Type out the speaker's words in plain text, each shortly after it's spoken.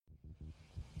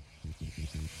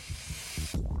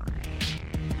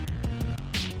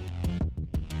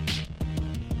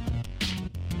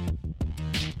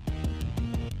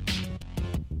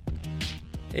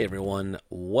Hey everyone,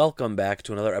 welcome back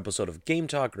to another episode of Game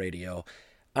Talk Radio.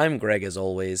 I'm Greg as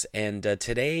always, and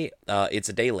today it's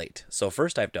a day late. So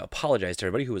first I have to apologize to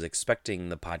everybody who was expecting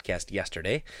the podcast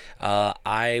yesterday.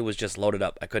 I was just loaded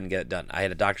up. I couldn't get it done. I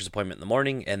had a doctor's appointment in the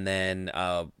morning and then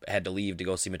had to leave to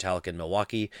go see Metallica in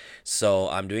Milwaukee. So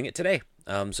I'm doing it today.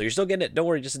 So you're still getting it. Don't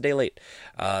worry, just a day late.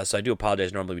 So I do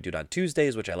apologize. Normally we do it on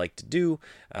Tuesdays, which I like to do.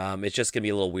 It's just going to be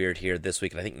a little weird here this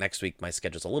week. And I think next week my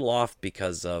schedule's a little off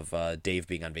because of Dave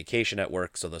being on vacation at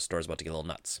work. So the store's about to get a little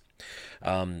nuts.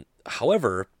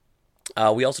 However,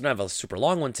 we also don't have a super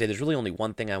long one today. There's really only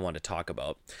one thing I want to talk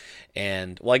about.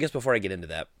 And, well, I guess before I get into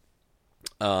that,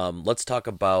 let's talk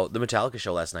about the Metallica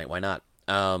show last night. Why not?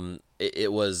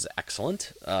 It was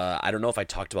excellent. I don't know if I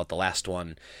talked about the last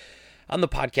one on the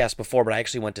podcast before, but I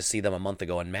actually went to see them a month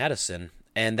ago in Madison,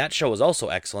 and that show was also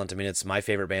excellent. I mean, it's my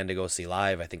favorite band to go see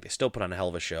live. I think they still put on a hell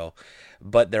of a show,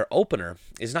 but their opener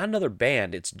is not another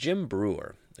band. It's Jim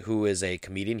Breuer, who is a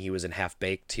comedian. He was in Half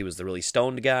Baked. He was the really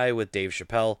stoned guy with Dave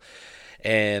Chappelle,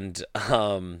 and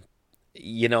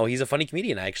he's a funny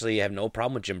comedian. I actually have no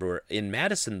problem with Jim Breuer. In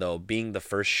Madison, though, being the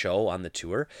first show on the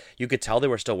tour, you could tell they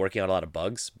were still working out a lot of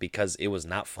bugs because it was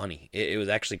not funny. It was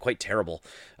actually quite terrible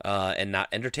and not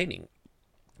entertaining.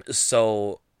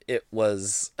 So it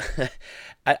was,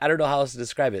 I don't know how else to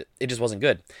describe it. It just wasn't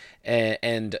good.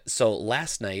 And so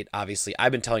last night, obviously,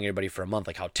 I've been telling everybody for a month,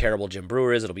 like how terrible Jim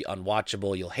Breuer is. It'll be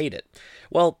unwatchable. You'll hate it.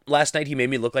 Well, last night he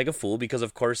made me look like a fool because,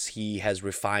 of course, he has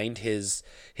refined his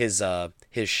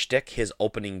shtick, his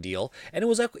opening deal, and it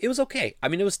was okay. I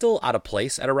mean, it was still out of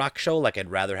place at a rock show. Like I'd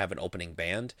rather have an opening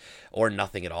band or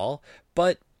nothing at all.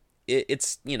 But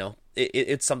it's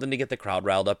something to get the crowd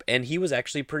riled up, and he was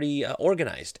actually pretty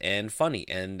organized and funny,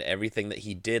 and everything that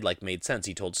he did made sense.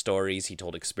 He told stories, he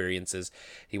told experiences,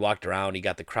 he walked around, he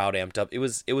got the crowd amped up. It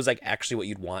was like actually what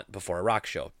you'd want before a rock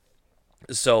show.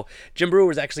 So Jim Breuer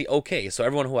was actually okay. So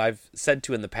everyone who I've said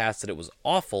to in the past that it was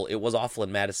awful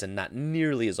in Madison, not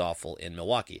nearly as awful in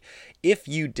Milwaukee. If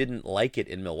you didn't like it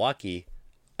in Milwaukee,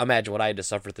 imagine what I had to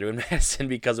suffer through in Madison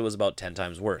because it was about 10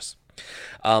 times worse.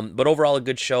 But overall, a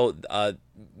good show.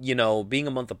 Being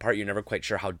a month apart, you're never quite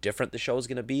sure how different the show is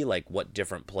going to be, like what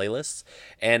different playlists.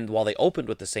 And while they opened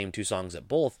with the same two songs at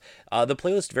both, the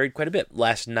playlist varied quite a bit.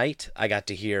 Last night, I got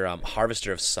to hear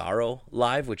Harvester of Sorrow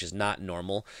live, which is not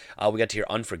normal. We got to hear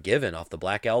Unforgiven off the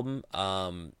Black Album.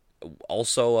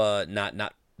 Also,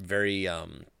 not very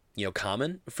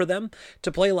common for them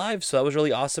to play live, so that was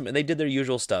really awesome. And they did their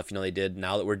usual stuff. They did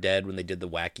Now That We're Dead when they did the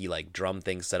wacky drum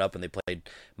thing set up, and they played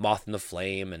Moth in the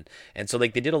Flame, and so they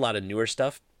did a lot of newer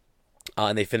stuff.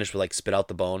 And they finished with Spit Out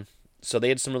the Bone. So they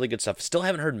had some really good stuff. Still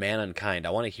haven't heard Man Unkind.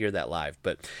 I want to hear that live,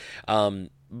 but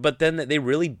then they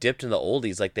really dipped in the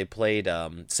oldies. They played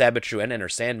Sad But True and Enter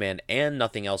Sandman and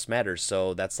Nothing Else Matters.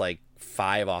 So that's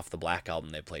 5 off the Black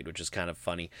Album they played, which is kind of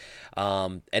funny.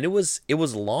 And it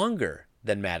was longer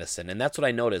than Madison, and that's what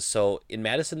I noticed. So in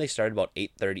Madison they started about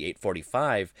 8:30,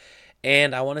 8:45,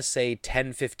 and I want to say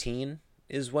 10:15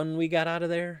 is when we got out of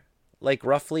there,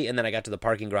 roughly. And then I got to the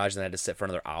parking garage and I had to sit for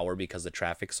another hour because the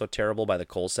traffic's so terrible by the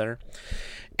Kohl Center.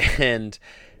 And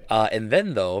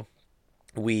then though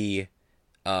we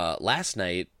last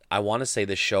night, I want to say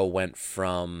the show went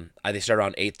from they started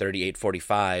around 8:30,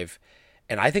 8:45,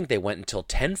 and I think they went until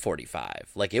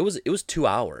 10:45. It was 2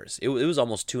 hours. It was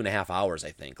almost 2.5 hours,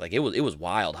 I think. It was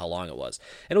wild how long it was,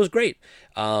 and it was great.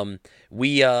 I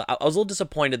was a little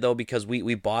disappointed though because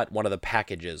we bought one of the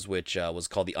packages, which was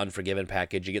called the Unforgiven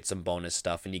package. You get some bonus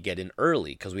stuff and you get in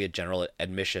early because we had general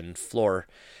admission floor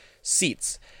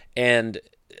seats. And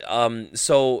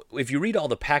so if you read all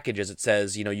the packages, it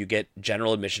says you get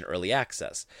general admission early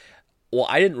access. Well,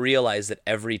 I didn't realize that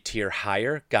every tier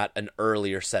higher got an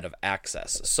earlier set of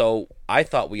access. So I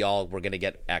thought we all were going to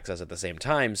get access at the same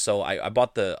time. So I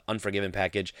bought the Unforgiven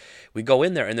package. We go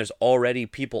in there and there's already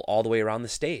people all the way around the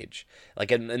stage,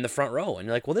 in the front row. And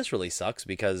you're like, well, this really sucks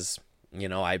because,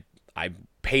 I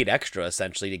paid extra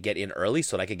essentially to get in early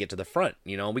so that I could get to the front.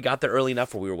 We got there early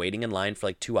enough where we were waiting in line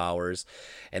for 2 hours,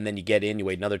 and then you get in, you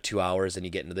wait another 2 hours, and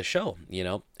you get into the show,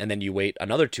 and then you wait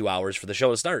another 2 hours for the show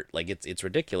to start. It's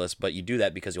ridiculous, but you do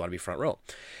that because you want to be front row.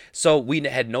 So we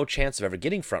had no chance of ever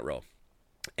getting front row.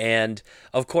 And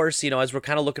of course, as we're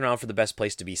kind of looking around for the best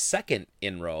place to be second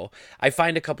in row, I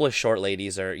find a couple of short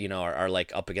ladies are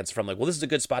up against the front. Well, this is a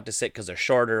good spot to sit because they're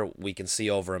shorter. We can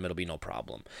see over them. It'll be no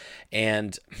problem.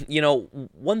 And,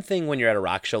 one thing when you're at a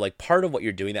rock show, part of what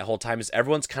you're doing that whole time is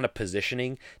everyone's kind of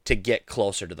positioning to get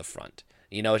closer to the front.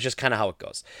 It's just kind of how it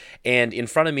goes. And in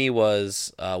front of me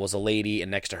was a lady, and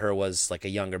next to her was a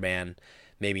younger man,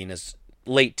 maybe in his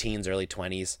late teens, early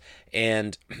 20s.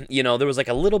 And, there was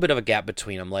a little bit of a gap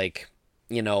between them.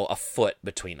 a foot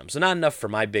between them. So not enough for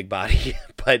my big body,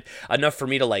 but enough for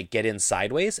me to like get in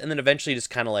sideways and then eventually just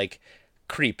kind of like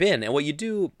creep in. And what you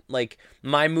do, like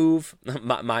my move,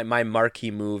 my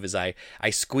marquee move is I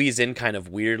squeeze in kind of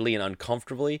weirdly and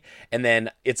uncomfortably, and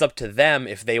then it's up to them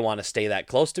if they want to stay that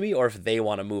close to me or if they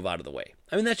want to move out of the way.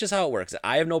 I mean, that's just how it works.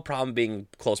 I have no problem being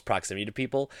close proximity to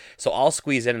people, so I'll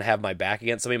squeeze in and have my back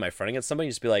against somebody, my front against somebody,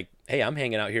 just be like, hey, I'm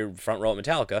hanging out here front row at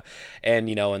Metallica, and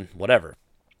and whatever.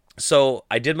 So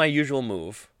I did my usual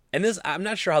move. And this, I'm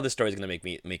not sure how this story is going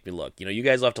to make me look. You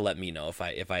guys will have to let me know if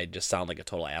I just sound like a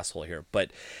total asshole here.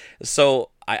 But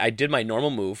so I did my normal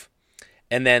move,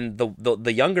 and then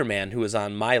the younger man who was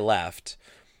on my left,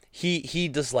 he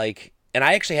just like, and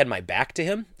I actually had my back to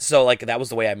him. So like that was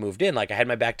the way I moved in. Like I had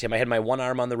my back to him. I had my one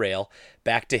arm on the rail,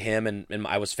 back to him, and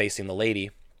I was facing the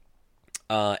lady.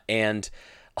 And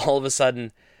all of a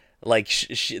sudden, like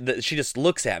she just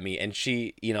looks at me, and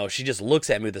she just looks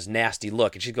at me with this nasty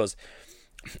look, and she goes,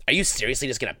 are you seriously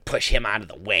just going to push him out of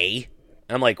the way?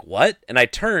 And I'm like, what? And I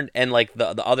turned, and like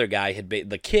the other guy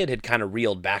the kid had kind of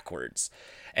reeled backwards.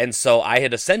 And so I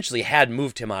had essentially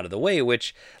moved him out of the way,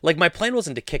 which, like, my plan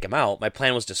wasn't to kick him out. My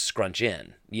plan was to scrunch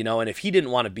in, and if he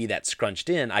didn't want to be that scrunched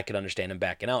in, I could understand him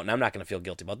backing out, and I'm not going to feel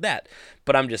guilty about that.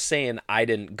 But I'm just saying I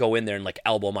didn't go in there and, like,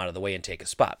 elbow him out of the way and take a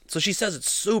spot. So she says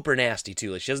it's super nasty,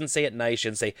 too. Like, she doesn't say it nice. She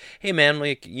doesn't say, hey, man,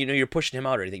 like, you're pushing him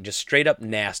out or anything. Just straight up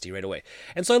nasty right away.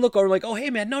 And so I look over like, oh, hey,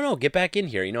 man, no, get back in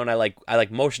here, and I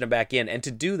motion him back in. And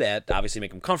to do that, obviously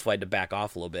make him comfortable, I had to back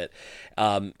off a little bit.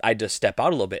 I just step out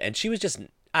a little bit. And she was just,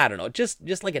 I don't know,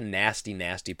 just like a nasty,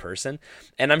 nasty person.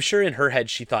 And I'm sure in her head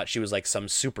she thought she was like some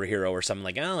superhero or something,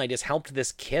 like, oh, I just helped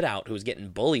this kid out who was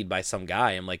getting bullied by some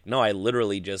guy. I'm like, no, I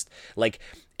literally just like,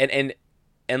 and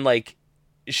like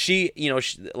she,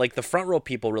 like the front row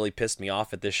people really pissed me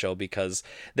off at this show because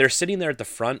they're sitting there at the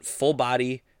front, full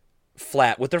body,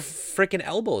 flat, with their freaking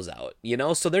elbows out,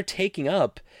 so they're taking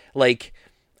up, like,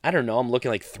 I don't know, I'm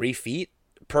looking like 3 feet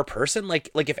per person. Like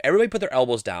if everybody put their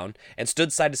elbows down and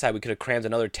stood side to side, we could have crammed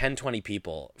another 10-20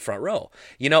 people front row,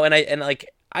 and I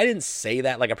didn't say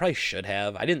that. Like, I probably should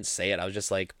have. I didn't say it. I was just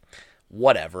like,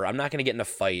 whatever, I'm not going to get in a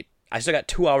fight. I still got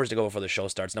 2 hours to go before the show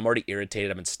starts, and I'm already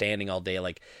irritated. I've been standing all day,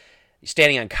 like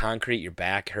standing on concrete, your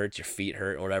back hurts, your feet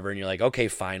hurt or whatever, and you're like, okay,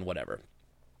 fine, whatever.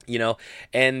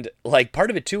 And like part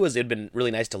of it too was it'd been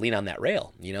really nice to lean on that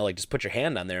rail, like just put your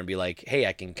hand on there and be like, hey,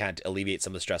 I can kind of alleviate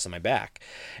some of the stress on my back.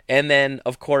 And then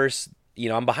of course,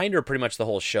 I'm behind her pretty much the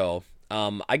whole show.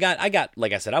 I got,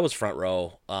 like I said, I was front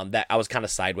row, that I was kind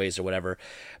of sideways or whatever,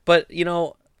 but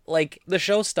like the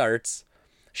show starts,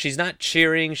 she's not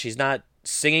cheering, she's not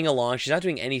singing along, she's not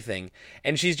doing anything,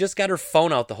 and she's just got her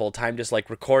phone out the whole time, just like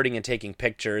recording and taking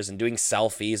pictures and doing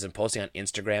selfies and posting on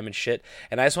Instagram and shit.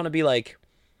 And I just want to be like,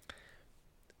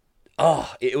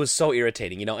 oh, it was so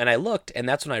irritating, and I looked, and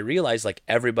that's when I realized, like,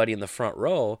 everybody in the front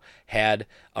row had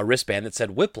a wristband that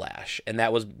said Whiplash, and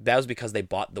that was because they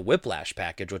bought the Whiplash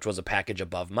package, which was a package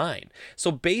above mine. So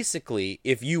basically,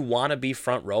 if you want to be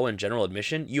front row in general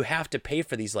admission, you have to pay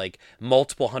for these, like,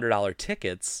 multiple $100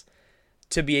 tickets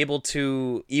to be able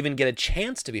to even get a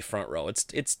chance to be front row.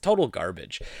 It's total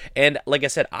garbage. And like I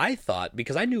said, I thought,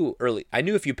 because I knew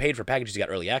if you paid for packages, you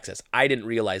got early access. I didn't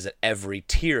realize that every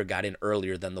tier got in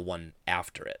earlier than the one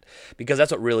after it, because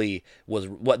that's what really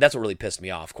pissed me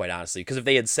off, quite honestly. Because if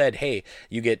they had said, hey,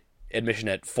 you get admission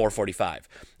at 4:45,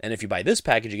 and if you buy this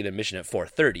package, you get admission at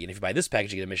 4:30, and if you buy this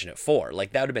package, you get admission at 4.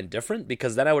 Like, that would have been different,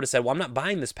 because then I would have said, well, I'm not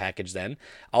buying this package then.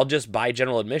 I'll just buy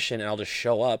general admission, and I'll just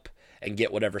show up and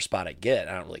get whatever spot I get.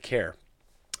 I don't really care.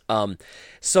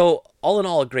 So all in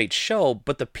all, a great show,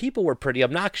 but the people were pretty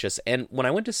obnoxious. And when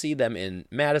I went to see them in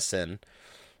Madison,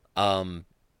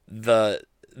 there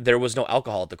was no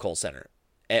alcohol at the Kohl Center,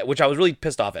 which I was really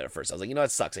pissed off at first. I was like,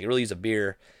 it sucks. I could really use a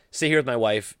beer. Sit here with my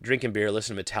wife, drinking beer,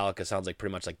 listen to Metallica sounds like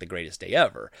pretty much like the greatest day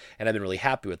ever. And I've been really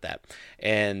happy with that.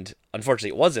 And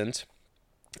unfortunately it wasn't.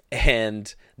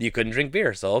 And you couldn't drink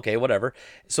beer. So, okay, whatever.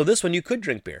 So this one you could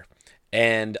drink beer.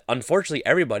 And unfortunately,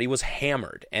 everybody was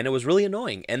hammered, and it was really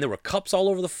annoying. And there were cups all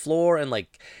over the floor, and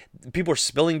like people were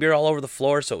spilling beer all over the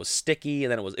floor, so it was sticky. And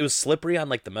then it was slippery on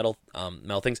like the metal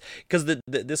things, because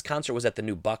this concert was at the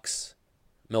new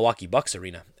Milwaukee Bucks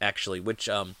arena, actually, which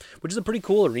is a pretty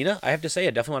cool arena. I have to say, I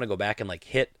definitely want to go back and like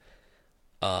hit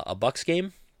a Bucks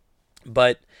game,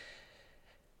 but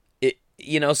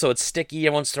so it's sticky.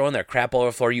 Everyone's throwing their crap all over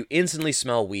the floor. You instantly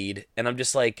smell weed, and I'm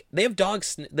just like, they have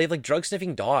dogs. They have like drug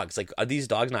sniffing dogs. Like, are these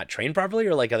dogs not trained properly,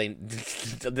 or like are they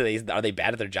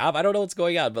bad at their job? I don't know what's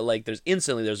going on, but like, there's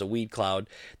a weed cloud.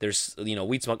 There's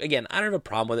weed smoke. Again, I don't have a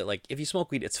problem with it. Like, if you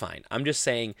smoke weed, it's fine. I'm just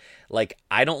saying, like,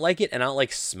 I don't like it, and I don't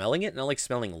like smelling it, and I don't like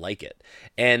smelling like it.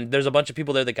 And there's a bunch of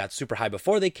people there that got super high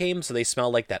before they came, so they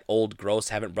smell like that old, gross,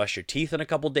 haven't brushed your teeth in a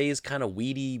couple days, kind of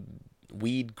weedy,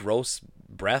 gross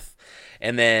breath.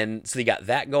 And then so you got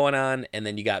that going on, and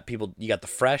then you got the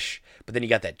fresh, but then you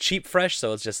got that cheap fresh,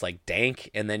 so it's just like dank.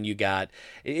 And then you got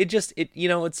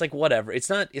it's like whatever. It's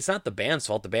not the band's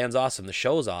fault. The band's awesome, the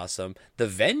show's awesome, the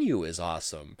venue is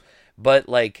awesome, but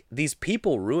like, these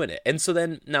people ruin it. And so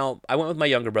then now I went with my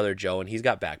younger brother Joe, and he's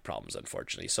got back problems,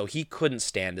 unfortunately, so he couldn't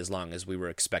stand as long as we were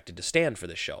expected to stand for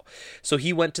this show. So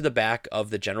he went to the back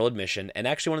of the general admission, and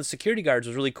actually one of the security guards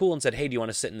was really cool and said, hey, do you want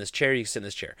to sit in this chair? You can sit in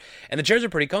this chair. And the chairs are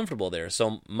pretty comfortable there.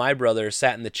 So my brother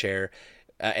sat in the chair,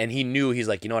 and he knew, he's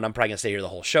like, you know what, I'm probably gonna stay here the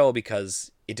whole show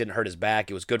because it didn't hurt his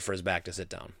back. It was good for his back to sit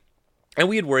down. And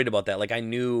we had worried about that. Like, I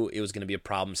knew it was going to be a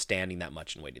problem standing that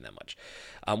much and waiting that much,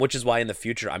 which is why in the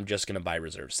future I'm just going to buy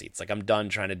reserved seats. Like, I'm done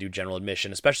trying to do general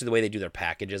admission, especially the way they do their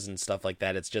packages and stuff like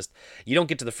that. It's just, you don't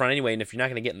get to the front anyway, and if you're not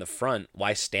going to get in the front,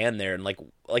 why stand there? And like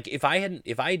if I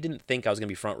didn't think I was going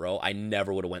to be front row, I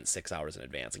never would have went 6 hours in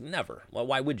advance. Like, never. Well,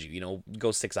 why would you?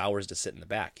 Go 6 hours to sit in the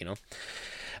back.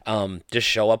 Just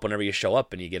show up whenever you show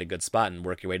up, and you get a good spot and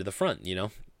work your way to the front.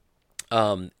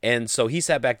 And so he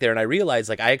sat back there, and I realized,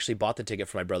 like, I actually bought the ticket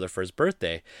for my brother for his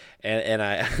birthday, and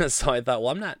I so I thought,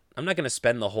 well, I'm not going to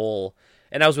spend the whole,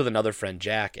 and I was with another friend,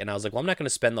 Jack, and I was like, well, I'm not going to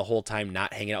spend the whole time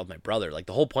not hanging out with my brother. Like,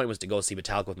 the whole point was to go see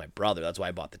Metallica with my brother. That's why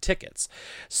I bought the tickets.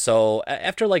 So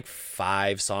after like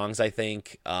 5 songs, I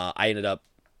think, I ended up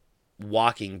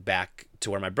walking back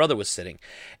to where my brother was sitting.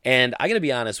 And I gotta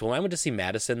be honest, when I went to see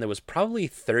Madison, there was probably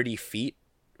 30 feet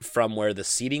from where the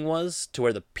seating was to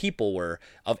where the people were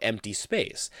of empty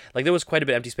space. Like, there was quite a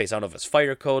bit of empty space. I don't know if it's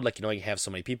fire code, like, you have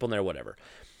so many people in there, whatever.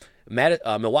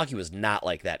 Milwaukee was not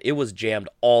like that. It was jammed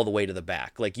all the way to the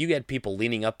back. Like, you had people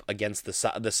leaning up against the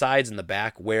sides and the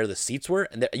back where the seats were,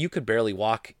 and you could barely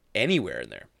walk anywhere in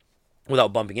there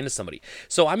without bumping into somebody.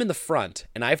 So I'm in the front,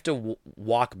 and I have to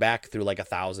walk back through like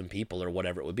 1,000 people or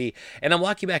whatever it would be. And I'm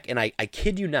walking back, and I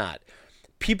kid you not,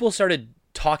 people started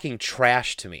talking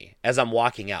trash to me as I'm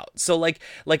walking out. So like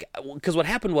because what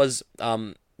happened was,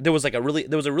 there was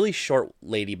a really short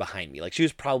lady behind me. Like, she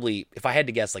was probably, if I had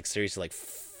to guess, like, seriously, like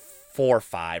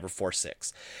 4'5" or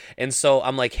 4'6", and so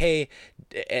I'm like, hey,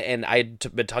 and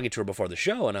I'd been talking to her before the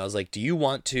show, and I was like, do you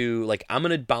want to, like, I'm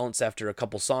gonna bounce after a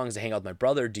couple songs to hang out with my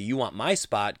brother, do you want my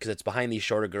spot, because it's behind these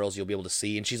shorter girls, you'll be able to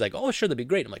see? And she's like, oh, sure, that'd be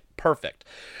great. I'm like, perfect.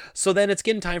 So then it's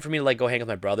getting time for me to, like, go hang out with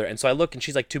my brother, and so I look, and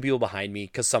she's like 2 people behind me,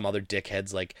 because some other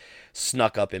dickheads, like,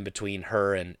 snuck up in between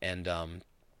her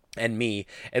and me,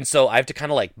 and so I have to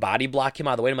kind of like body block him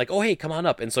out of the way. I'm like, oh, hey, come on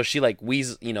up. And so she like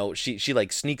she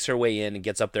like sneaks her way in and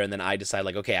gets up there, and then I decide,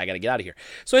 like, okay, I gotta get out of here.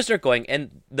 So I start going,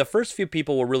 and the first few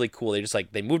people were really cool. They just,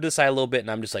 like, they moved to the side a little bit, and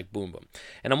I'm just like, boom, boom,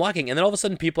 and I'm walking, and then all of a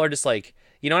sudden people are just like,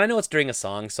 and I know it's during a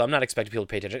song, so I'm not expecting people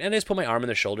to pay attention, and I just put my arm on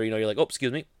their shoulder, you're like, oh,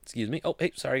 excuse me, oh,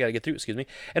 hey, sorry, I gotta get through, excuse me.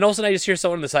 And all of a sudden I just hear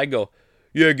someone on the side go,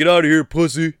 yeah, get out of here,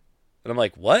 pussy. And I'm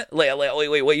like, what?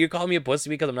 Wait, you're calling me a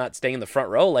pussy because I'm not staying in the front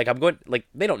row? Like, I'm going, like,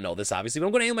 they don't know this, obviously, but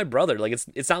I'm going to hang with my brother. Like,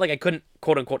 it's not like I couldn't,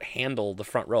 quote unquote, handle the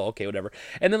front row. Okay, whatever.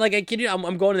 And then, like, I kid you,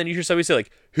 I'm going, and then you hear somebody say, like,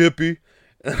 hippie.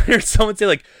 And I hear someone say,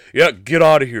 like, yeah, get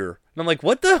out of here. And I'm like,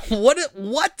 what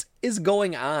is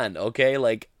going on? Okay,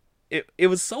 like, it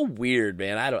was so weird,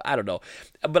 man. I don't know.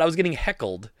 But I was getting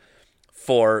heckled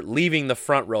for leaving the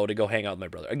front row to go hang out with my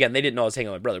brother. Again, they didn't know I was hanging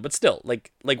out with my brother, but still, like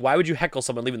why would you heckle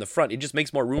someone leaving the front? It just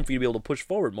makes more room for you to be able to push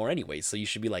forward more anyway, so you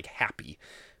should be, like, happy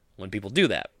when people do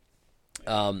that.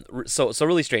 So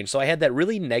really strange. So I had that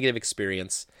really negative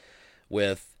experience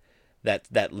with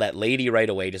that lady right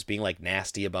away, just being, like,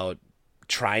 nasty about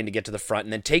trying to get to the front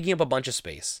and then taking up a bunch of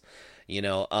space,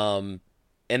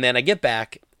 and then I get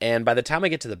back, and by the time I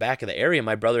get to the back of the area,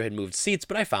 my brother had moved seats,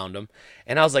 but I found him,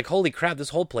 and I was like, holy crap,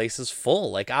 this whole place is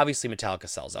full. Like, obviously Metallica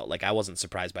sells out. Like, I wasn't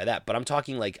surprised by that, but I'm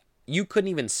talking, like, you couldn't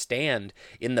even stand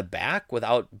in the back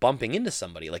without bumping into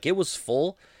somebody. Like, it was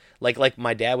full. Like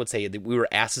my dad would say, we were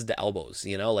asses to elbows,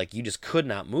 like, you just could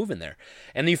not move in there.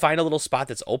 And then you find a little spot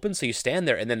that's open, so you stand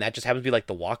there, and then that just happens to be, like,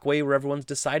 the walkway where everyone's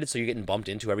decided, so you're getting bumped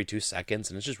into every 2 seconds,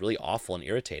 and it's just really awful and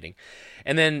irritating.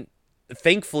 And then,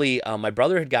 thankfully, my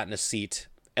brother had gotten a seat,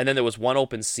 and then there was one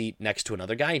open seat next to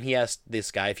another guy, and he asked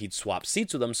this guy if he'd swap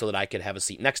seats with him so that I could have a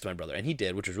seat next to my brother, and he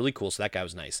did, which was really cool, so that guy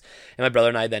was nice. And my brother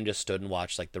and I then just stood and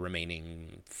watched, like, the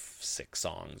remaining 6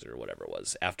 songs or whatever it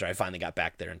was after I finally got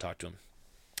back there and talked to him.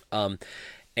 Um,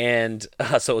 and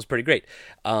so it was pretty great.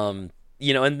 And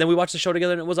then we watched the show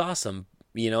together, and it was awesome.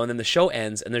 And then the show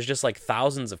ends, and there's just like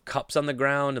thousands of cups on the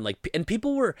ground, and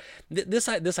people were this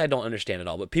I don't understand at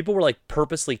all, but people were like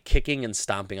purposely kicking and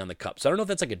stomping on the cups. So I don't know if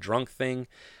that's like a drunk thing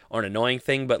or an annoying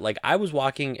thing, but like I was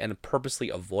walking and purposely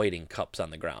avoiding cups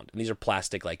on the ground, and these are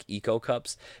plastic like eco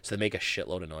cups, so they make a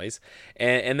shitload of noise.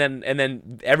 And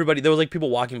then everybody, there was like people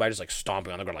walking by just like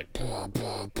stomping on the ground, like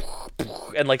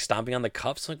and like stomping on the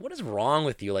cups. Like, what is wrong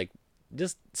with you? Like,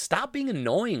 just stop being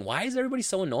annoying. Why is everybody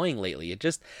so annoying lately?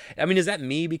 Is that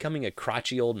me becoming a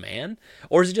crotchety old man?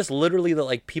 Or is it just literally that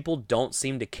like people don't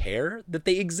seem to care that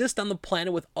they exist on the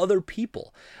planet with other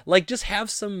people? Like, just have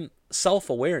some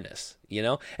self-awareness,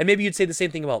 And maybe you'd say the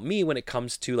same thing about me when it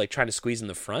comes to like trying to squeeze in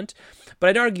the front, but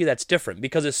I'd argue that's different,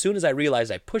 because as soon as I realized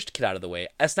I pushed Kid out of the way,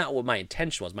 that's not what my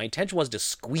intention was. My intention was to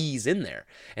squeeze in there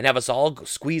and have us all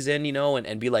squeeze in,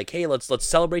 and be like, hey, let's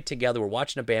celebrate together. We're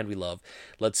watching a band we love.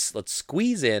 Let's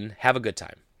squeeze in, have a good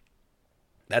time.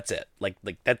 That's it. Like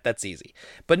that's easy.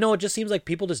 But no, it just seems like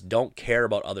people just don't care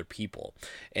about other people,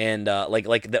 and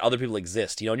like that other people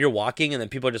exist. And you're walking, and then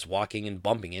people are just walking and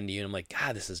bumping into you, and I'm like,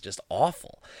 God, this is just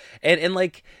awful. And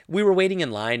like we were waiting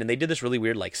in line, and they did this really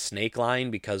weird like snake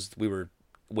line, because we were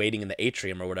waiting in the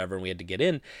atrium or whatever, and we had to get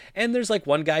in, and there's like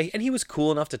one guy, and he was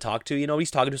cool enough to talk to,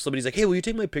 he's talking to somebody, he's like, hey, will you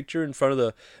take my picture in front of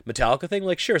the Metallica thing? I'm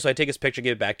like, sure. So I take his picture,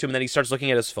 give it back to him, and then he starts looking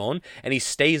at his phone, and he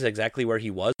stays exactly where he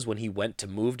was when he went to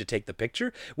move to take the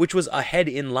picture, which was ahead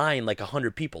in line like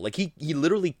 100 people. Like he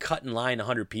literally cut in line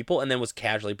 100 people and then was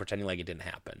casually pretending like it didn't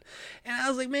happen. And I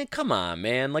was like, man, come on,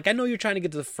 man. Like, I know you're trying to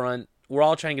get to the front, we're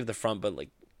all trying to get to the front, but like,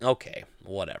 okay,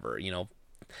 whatever,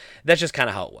 that's just kind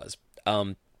of how it was.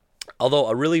 Although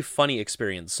a really funny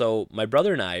experience. So my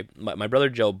brother and I, my brother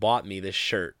Joe bought me this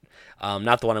shirt.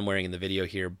 Not the one I'm wearing in the video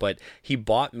here, but he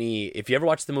bought me, if you ever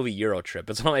watched the movie Euro Trip,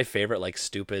 it's one of my favorite like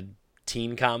stupid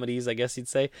teen comedies, I guess you'd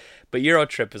say. But Euro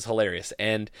Trip is hilarious.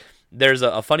 And there's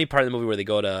a funny part of the movie where they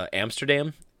go to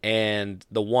Amsterdam, and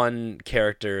the one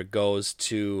character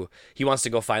he wants to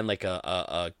go find like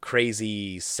a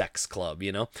crazy sex club,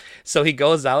 So he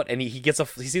goes out, and he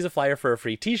sees a flyer for a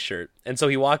free t-shirt. And so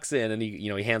he walks in, and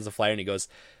he hands the flyer, and he goes,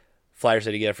 flyer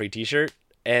said you get a free t-shirt.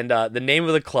 And the name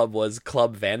of the club was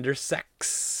Club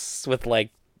Vandersex, with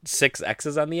like 6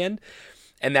 X's on the end.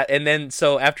 And then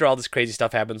so after all this crazy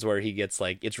stuff happens where he gets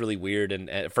like, it's really weird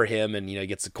and for him, and he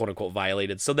gets quote unquote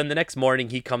violated. So then the next morning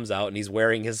he comes out, and he's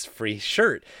wearing his free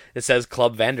shirt. It says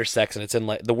Club Vandersex, and it's in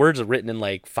like, the words are written in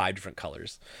like 5 different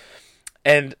colors.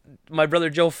 And my brother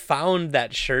Joe found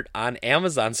that shirt on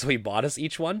Amazon, so he bought us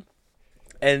each one.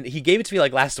 And he gave it to me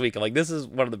like last week. I'm like, this is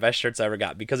one of the best shirts I ever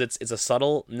got, because it's a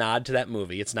subtle nod to that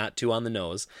movie. It's not too on the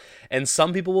nose. And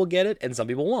some people will get it and some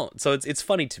people won't. So it's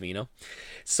funny to me,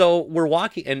 So we're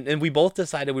walking, and we both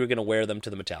decided we were going to wear them to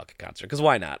the Metallica concert, because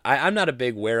why not? I'm not a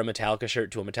big wear a Metallica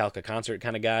shirt to a Metallica concert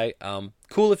kind of guy.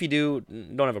 Cool if you do,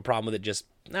 don't have a problem with it. Just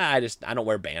I don't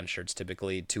wear band shirts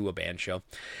typically to a band show.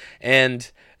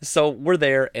 And so we're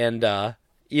there, and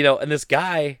and this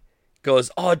guy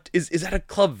goes, oh, is that a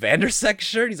Club Vandersex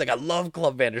shirt? He's like, I love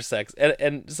Club Vandersex.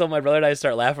 And so my brother and I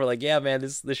start laughing. We're like, yeah, man,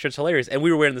 this shirt's hilarious. And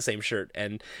we were wearing the same shirt,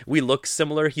 and we look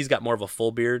similar. He's got more of a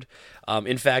full beard.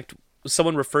 In fact,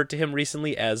 someone referred to him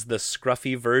recently as the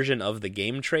scruffy version of the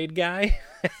Game Trade guy.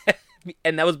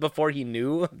 And that was before he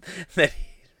knew that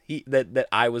that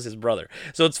I was his brother.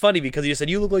 So it's funny, because he just said,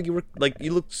 you look like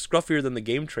you look scruffier than the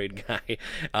Game Trade guy,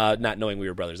 not knowing we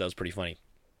were brothers. That was pretty funny.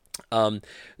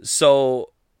 So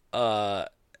it's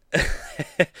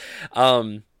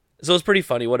pretty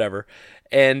funny, whatever.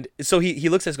 And so he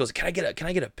looks at us and goes, can I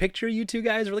get a picture of you two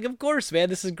guys? We're like, of course, man,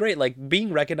 this is great. Like,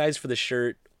 being recognized for the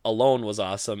shirt alone was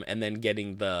awesome, and then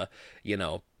getting the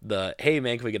hey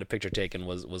man, can we get a picture taken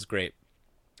was great.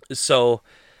 So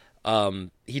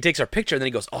he takes our picture, and then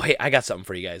he goes, oh hey, I got something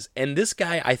for you guys. And this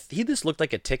guy, he just looked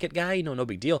like a ticket guy, no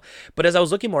big deal. But as I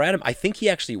was looking more at him, I think he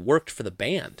actually worked for the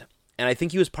band. And I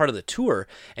think he was part of the tour,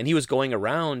 and he was going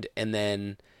around, and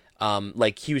then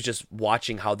like he was just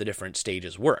watching how the different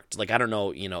stages worked. Like, I don't know,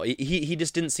 he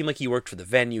just didn't seem like he worked for the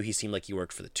venue. He seemed like he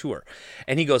worked for the tour.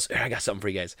 And he goes, I got something for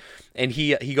you guys. And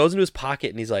he goes into his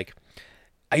pocket, and he's like,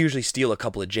 I usually steal a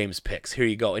couple of James picks. Here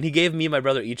you go. And he gave me and my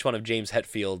brother each one of James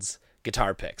Hetfield's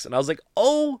guitar picks. And I was like,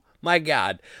 oh my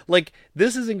God, like,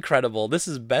 this is incredible. This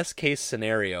is best case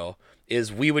scenario. Is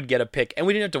we would get a pick, and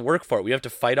we didn't have to work for it. We didn't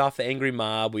have to fight off the angry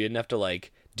mob. We didn't have to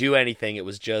like do anything. It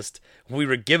was just, we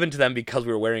were given to them because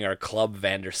we were wearing our Club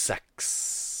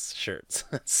Vandersex shirts.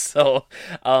 So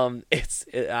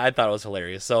I thought it was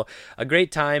hilarious. So a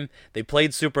great time. They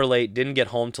played super late, didn't get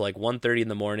home till like 1:30 in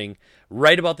the morning,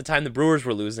 right about the time the Brewers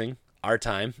were losing. our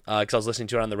time, because I was listening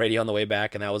to it on the radio on the way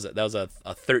back, and that was a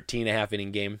 13 and a half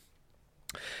inning game.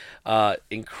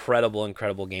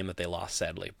 Incredible game that they lost,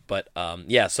 sadly. But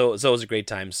yeah, so it was a great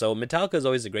time. So Metallica is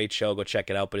always a great show. Go check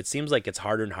it out. But it seems like it's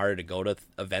harder and harder to go to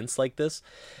events like this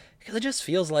because it just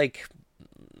feels like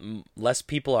less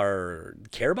people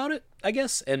care about it, I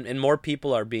guess, and more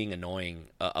people are being annoying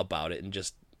about it, and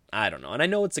just, I don't know. And I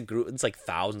know it's a group, it's like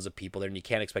thousands of people there, and you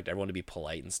can't expect everyone to be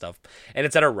polite and stuff. And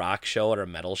it's at a rock show or a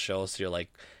metal show, so you're like,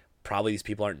 probably these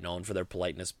people aren't known for their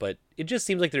politeness, but it just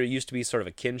seems like there used to be sort of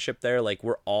a kinship there. Like,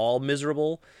 we're all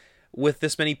miserable with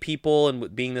this many people and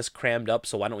with being this crammed up,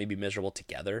 so why don't we be miserable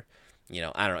together? You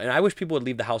know, I don't know. And I wish people would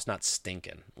leave the house not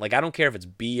stinking. Like, I don't care if it's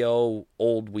BO,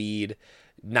 old weed,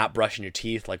 not brushing your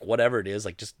teeth, like whatever it is,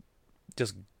 like just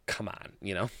come on,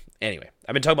 you know? Anyway,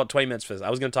 I've been talking about 20 minutes for this.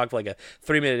 I was going to talk for like a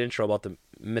 3-minute intro about the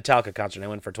Metallica concert, and I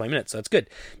went for 20 minutes, so that's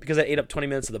good, because I ate up 20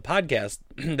 minutes of the podcast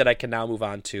that I can now move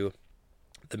on to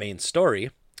the main story.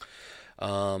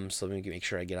 So let me make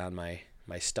sure I get on my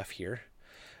stuff here.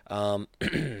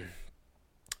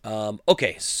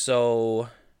 Okay, so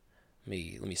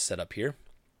let me set up here.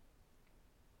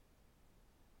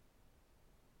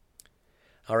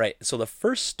 All right, so the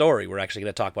first story we're actually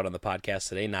going to talk about on the podcast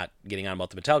today, not getting on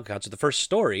about the Metallica concert, the first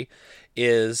story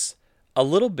is a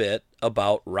little bit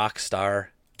about Rockstar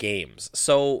Games.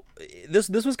 So this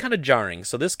was kind of jarring.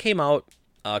 So this came out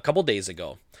a couple days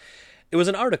ago. It was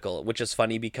an article, which is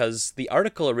funny because the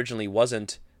article originally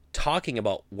wasn't talking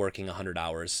about working 100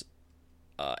 hours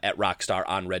at Rockstar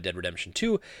on Red Dead Redemption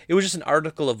 2. It was just an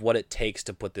article of what it takes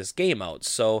to put this game out.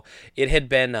 So it had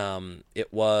been,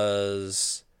 it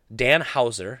was Dan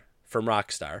Houser from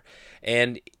Rockstar,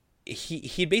 and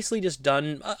he'd basically just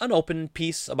done an open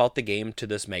piece about the game to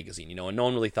this magazine, you know, and no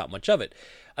one really thought much of it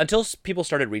until people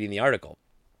started reading the article.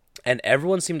 And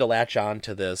everyone seemed to latch on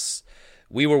to this,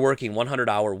 we were working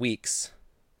 100-hour weeks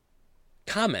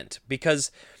comment,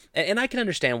 because, and I can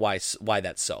understand why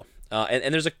that's so.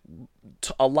 And there's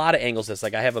a lot of angles to this.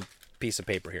 Like, I have a piece of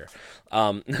paper here,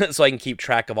 so I can keep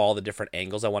track of all the different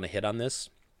angles I want to hit on this.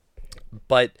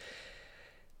 But,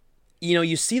 you know,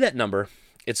 you see that number,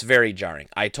 it's very jarring.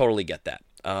 I totally get that.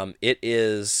 It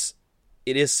is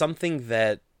something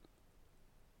that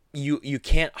you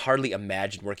can't hardly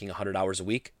imagine working 100 hours a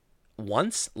week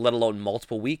once, let alone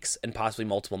multiple weeks and possibly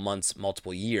multiple months,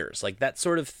 multiple years. Like, that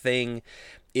sort of thing,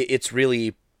 it's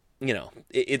really, you know,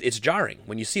 it's jarring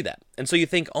when you see that. And so you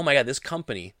think, oh my God, this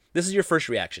company, this is your first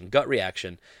reaction, gut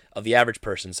reaction of the average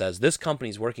person says, this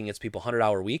company's working its people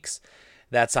 100-hour weeks.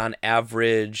 That's on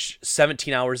average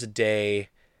 17 hours a day,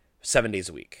 7 days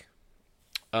a week.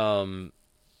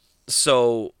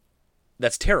 So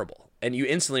that's terrible. And you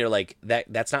instantly are like,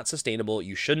 that's not sustainable.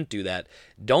 You shouldn't do that.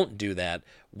 Don't do that.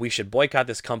 We should boycott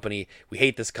this company. We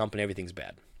hate this company. Everything's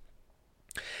bad.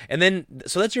 And then,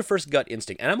 so that's your first gut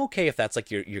instinct. And I'm okay if that's like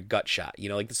your gut shot. You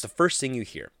know, like, it's the first thing you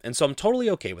hear. And so I'm totally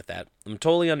okay with that. I'm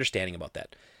totally understanding about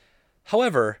that.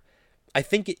 However, I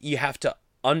think you have to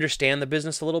understand the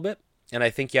business a little bit. And I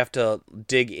think you have to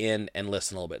dig in and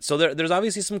listen a little bit. So there's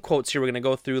obviously some quotes here. We're going to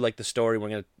go through like the story. We're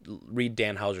going to read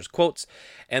Dan Houser's quotes.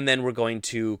 And then we're going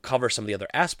to cover some of the other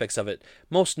aspects of it.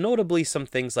 Most notably, some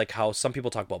things like how some people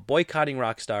talk about boycotting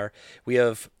Rockstar. We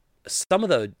have some of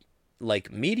the like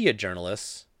media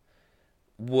journalists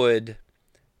were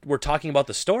talking about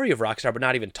the story of Rockstar, but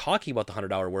not even talking about the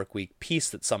 100-hour work week piece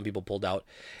that some people pulled out.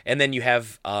 And then you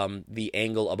have the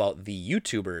angle about the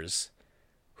YouTubers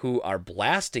who are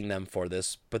blasting them for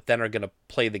this, but then are going to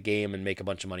play the game and make a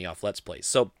bunch of money off Let's Plays.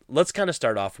 So let's kind of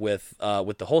start off with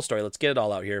the whole story. Let's get it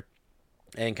all out here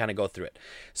and kind of go through it.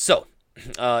 So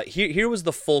here was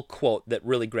the full quote that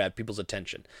really grabbed people's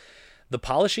attention. The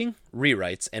polishing,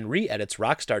 rewrites, and re-edits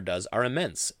Rockstar does are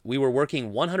immense. We were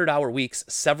working 100-hour weeks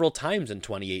several times in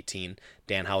 2018,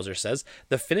 Dan Houser says.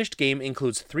 The finished game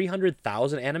includes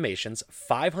 300,000 animations,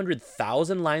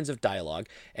 500,000 lines of dialogue,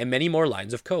 and many more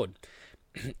lines of code.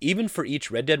 Even for each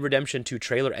Red Dead Redemption 2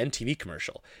 trailer and TV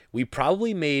commercial. We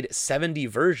probably made 70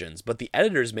 versions, but the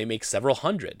editors may make several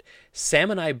hundred.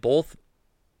 Sam and I will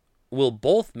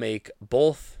both make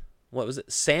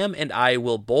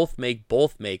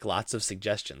lots of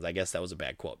suggestions. I guess that was a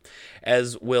bad quote.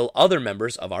 As will other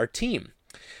members of our team.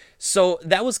 So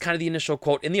that was kind of the initial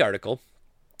quote in the article.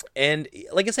 And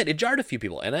like I said, it jarred a few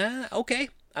people. And okay.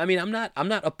 I mean, I'm not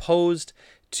opposed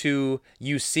to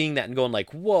you seeing that and going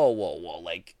like, whoa,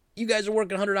 like, you guys are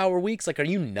working 100-hour weeks, like, are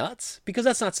you nuts? Because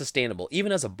that's not sustainable.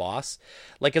 Even as a boss,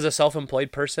 like, as a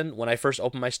self-employed person, when I first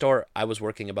opened my store, I was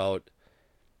working about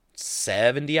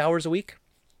 70 hours a week.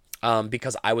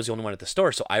 because I was the only one at the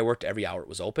store. So I worked every hour it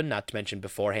was open, not to mention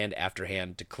beforehand,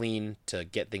 afterhand, to clean, to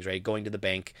get things ready, going to the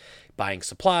bank, buying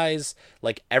supplies.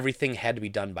 Like everything had to be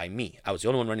done by me. I was the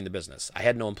only one running the business. I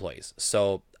had no employees.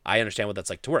 So I understand what that's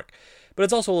like to work. But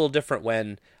it's also a little different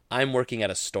when I'm working at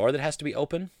a store that has to be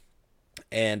open.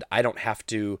 And I don't have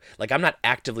to, like, I'm not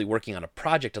actively working on a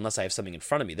project unless I have something in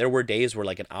front of me. There were days where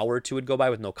like an hour or two would go by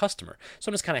with no customer. So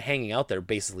I'm just kind of hanging out there,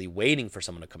 basically waiting for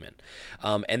someone to come in.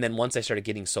 And then once I started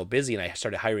getting so busy and I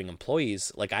started hiring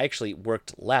employees, like I actually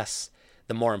worked less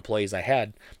the more employees I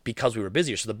had because we were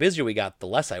busier. So the busier we got, the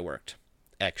less I worked,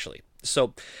 actually.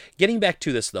 So getting back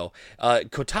to this though,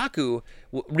 Kotaku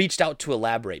reached out to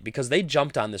elaborate because they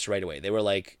jumped on this right away. They were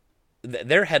like,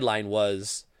 their headline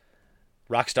was,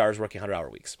 Rockstar is working 100-hour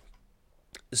weeks.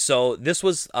 So this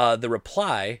was the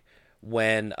reply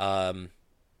when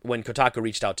Kotaku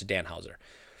reached out to Dan Houser.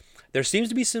 There seems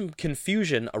to be some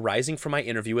confusion arising from my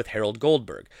interview with Harold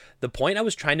Goldberg. The point I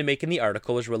was trying to make in the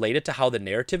article was related to how the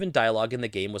narrative and dialogue in the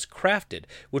game was crafted,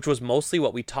 which was mostly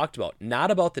what we talked about,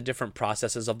 not about the different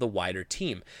processes of the wider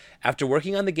team. After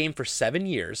working on the game for 7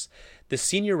 years, the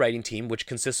senior writing team, which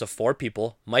consists of 4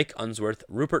 people, Mike Unsworth,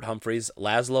 Rupert Humphreys,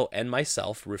 Laszlo, and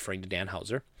myself, referring to Dan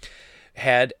Houser,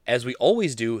 had, as we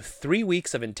always do, 3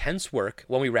 weeks of intense work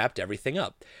when we wrapped everything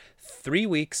up. 3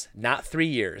 weeks, not 3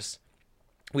 years.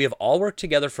 We have all worked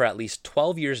together for at least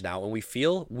 12 years now, and we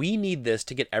feel we need this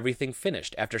to get everything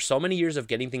finished. After so many years of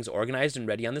getting things organized and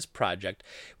ready on this project,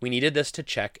 we needed this to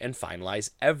check and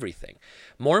finalize everything.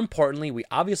 More importantly, we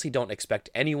obviously don't expect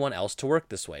anyone else to work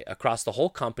this way. Across the whole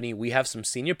company, we have some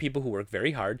senior people who work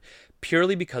very hard,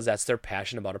 purely because that's their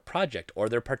passion about a project or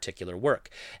their particular work.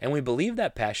 And we believe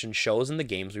that passion shows in the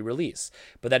games we release.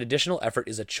 But that additional effort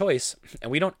is a choice, and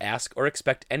we don't ask or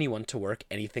expect anyone to work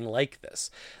anything like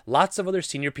this. Lots of other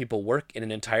senior people work in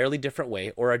an entirely different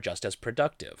way or are just as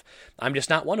productive. I'm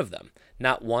just not one of them.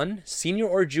 Not one, senior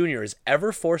or junior, is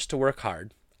ever forced to work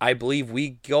hard. I believe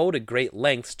we go to great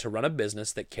lengths to run a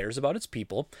business that cares about its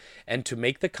people and to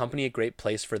make the company a great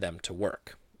place for them to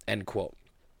work. End quote.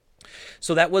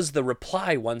 So that was the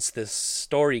reply once this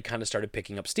story kind of started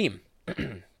picking up steam.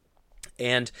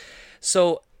 And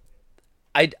so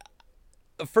I'm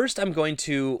going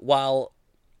to, while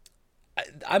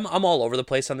I'm all over the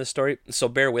place on this story, so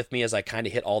bear with me as I kind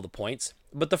of hit all the points.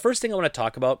 But the first thing I want to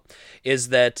talk about is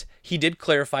that he did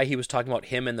clarify he was talking about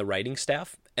him and the writing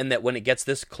staff, and that when it gets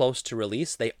this close to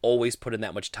release, they always put in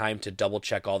that much time to double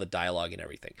check all the dialogue and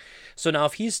everything. So now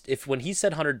if when he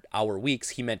said 100-hour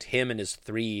weeks, he meant him and his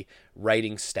 3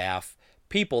 writing staff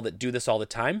people that do this all the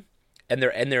time, and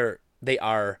they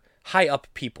are high up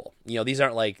people. You know, these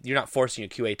aren't like, you're not forcing your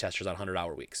QA testers on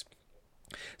 100-hour weeks.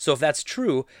 So if that's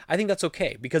true, I think that's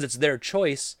okay, because it's their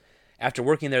choice. After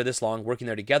working there this long, working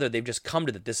there together, they've just come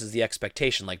to that this is the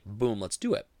expectation, like, boom, let's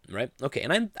do it, right? Okay,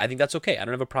 and I think that's okay. I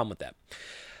don't have a problem with that.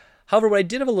 However, what I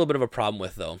did have a little bit of a problem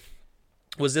with, though,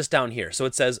 was this down here. So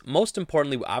it says, most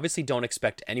importantly, we obviously don't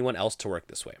expect anyone else to work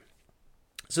this way.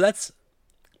 So that's,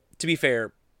 to be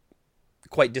fair,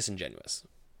 quite disingenuous,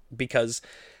 because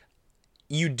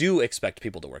you do expect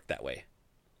people to work that way.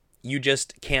 You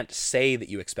just can't say that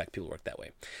you expect people to work that way.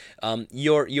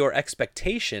 Your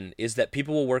expectation is that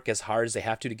people will work as hard as they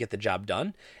have to get the job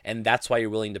done, and that's why you're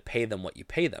willing to pay them what you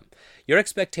pay them. Your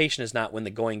expectation is not when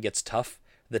the going gets tough,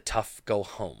 the tough go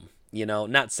home. You know,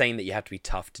 not saying that you have to be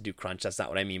tough to do crunch. That's not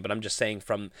what I mean. But I'm just saying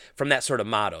from that sort of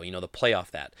motto, you know, the play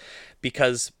off that.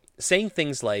 Because saying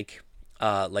things like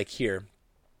here,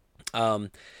 that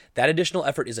additional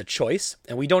effort is a choice,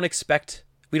 and we don't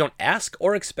ask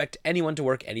or expect anyone to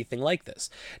work anything like this.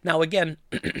 Now, again,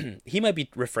 he might be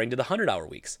referring to the 100-hour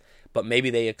weeks, but maybe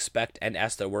they expect and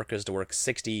ask their workers to work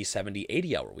 60, 70,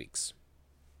 80-hour weeks.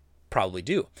 Probably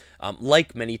do,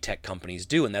 like many tech companies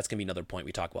do, and that's going to be another point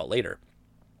we talk about later.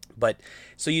 But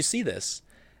so you see this,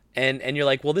 and you're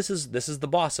like, well, this is the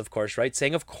boss, of course, right?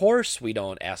 Saying, of course we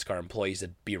don't ask our employees to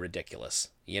be ridiculous.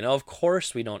 You know, of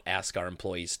course we don't ask our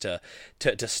employees to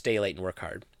stay late and work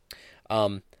hard.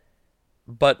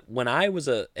 But when I was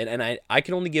I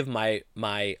can only give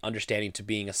my understanding to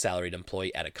being a salaried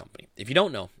employee at a company. If you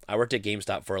don't know, I worked at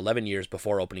GameStop for 11 years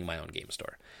before opening my own game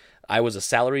store. I was a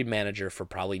salaried manager for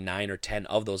probably 9 or 10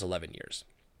 of those 11 years.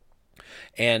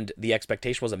 And the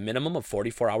expectation was a minimum of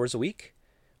 44 hours a week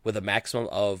with a maximum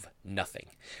of nothing.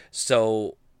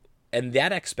 So, and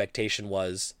that expectation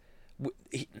was,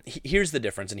 here's the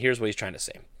difference, and here's what he's trying to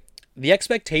say. The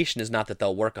expectation is not that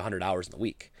they'll work 100 hours in the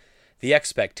week. The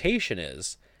expectation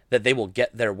is that they will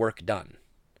get their work done.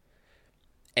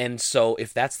 And so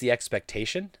if that's the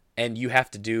expectation and you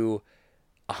have to do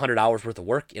 100 hours worth of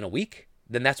work in a week,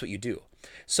 then that's what you do.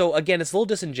 So again, it's a little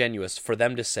disingenuous for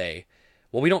them to say,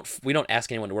 Well, we don't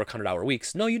ask anyone to work 100-hour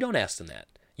weeks. No, you don't ask them that.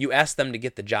 You ask them to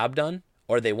get the job done,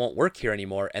 or they won't work here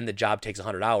anymore, and the job takes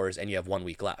 100 hours, and you have 1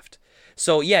 week left.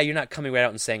 So yeah, you're not coming right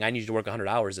out and saying, I need you to work 100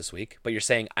 hours this week, but you're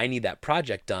saying, I need that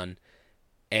project done,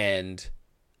 and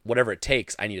whatever it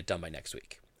takes, I need it done by next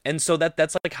week. And so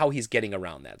that's like how he's getting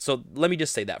around that. So let me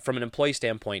just say that from an employee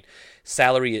standpoint,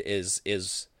 salary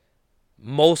is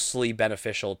mostly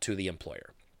beneficial to the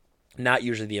employer, not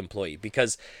usually the employee,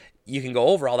 because you can go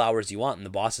over all the hours you want and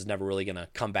the boss is never really going to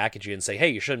come back at you and say, hey,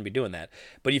 you shouldn't be doing that.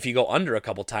 But if you go under a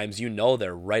couple times, you know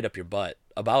they're right up your butt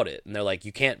about it. And they're like,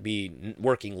 you can't be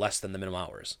working less than the minimum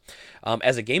hours.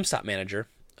 As a GameStop manager,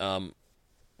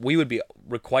 we would be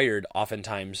required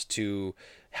oftentimes to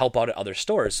help out at other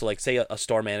stores. So like say a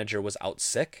store manager was out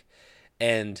sick,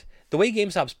 and the way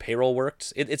GameStop's payroll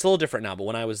worked, it's a little different now, but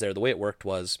when I was there, the way it worked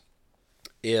was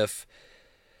if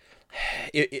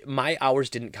my hours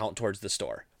didn't count towards the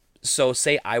store. So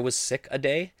say I was sick a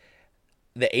day,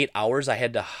 the 8 hours I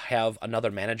had to have another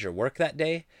manager work that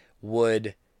day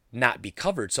would not be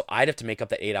covered. So I'd have to make up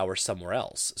that 8 hours somewhere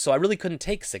else. So I really couldn't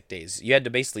take sick days. You had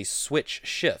to basically switch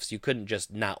shifts. You couldn't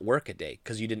just not work a day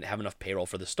because you didn't have enough payroll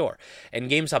for the store. And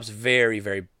GameStop's very,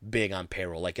 very big on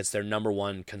payroll. Like it's their number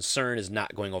one concern is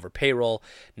not going over payroll,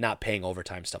 not paying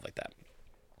overtime, stuff like that.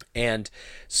 And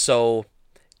so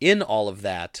in all of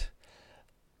that,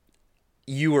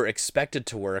 you were expected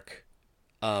to work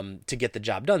to get the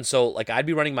job done. So like I'd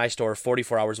be running my store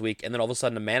 44 hours a week, and then all of a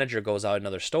sudden a manager goes out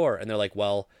another store and they're like,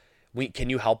 well, can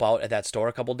you help out at that store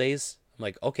a couple days? I'm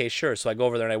like, okay, sure. So I go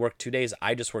over there and I work 2 days.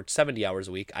 I just worked 70 hours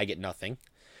a week. I get nothing.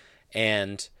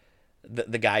 And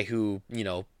the guy who,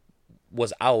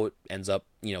 was out ends up,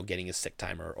 getting his sick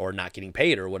time or not getting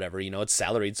paid or whatever. It's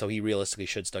salaried, so he realistically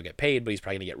should still get paid, but he's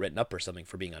probably going to get written up or something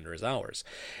for being under his hours.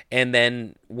 And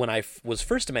then when I was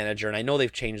first a manager, and I know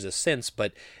they've changed this since,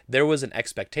 but there was an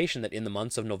expectation that in the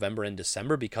months of November and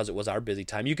December, because it was our busy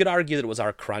time, you could argue that it was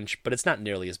our crunch, but it's not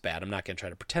nearly as bad. I'm not going to try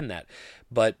to pretend that.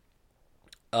 But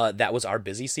that was our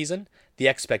busy season. The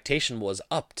expectation was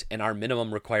upped, and our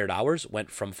minimum required hours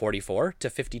went from 44 to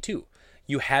 52.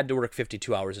 You had to work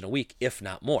 52 hours in a week, if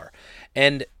not more.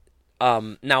 And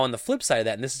now on the flip side of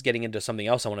that, and this is getting into something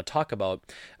else I want to talk about,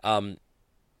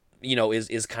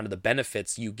 is kind of the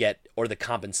benefits you get, or the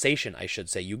compensation, I should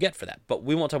say, you get for that. But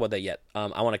we won't talk about that yet.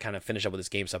 I want to kind of finish up with this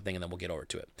GameStop thing, and then we'll get over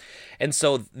to it. And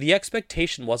so the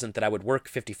expectation wasn't that I would work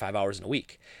 55 hours in a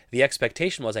week. The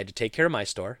expectation was I had to take care of my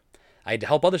store. I had to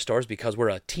help other stores because we're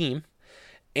a team.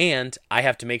 And I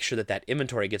have to make sure that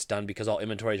inventory gets done because all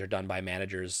inventories are done by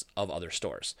managers of other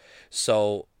stores.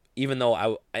 So even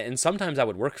though sometimes I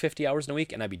would work 50 hours in a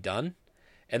week and I'd be done.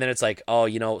 And then it's like,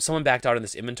 oh, someone backed out on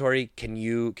this inventory. Can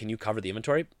you cover the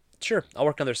inventory? Sure. I'll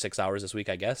work another 6 hours this week,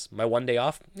 I guess. My 1 day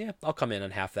off. Yeah, I'll come in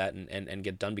on half that and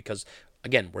get done because,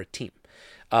 again, we're a team.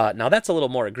 Now that's a little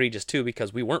more egregious too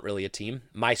because we weren't really a team.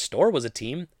 My store was a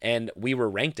team and we were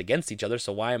ranked against each other.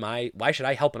 So why should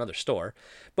I help another store?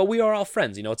 But we are all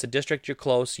friends. It's a district, you're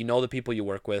close, the people you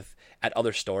work with at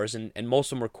other stores, and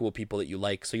most of them are cool people that you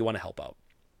like, so you want to help out.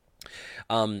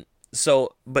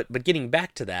 But getting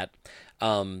back to that,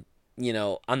 on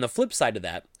the flip side of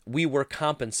that, we were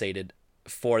compensated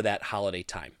for that holiday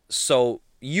time. So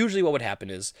usually what would happen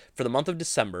is for the month of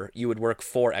December, you would work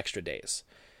 4 extra days.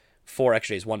 4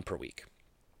 extra days, 1 per week.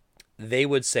 They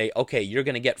would say, okay, you're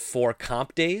going to get 4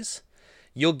 comp days.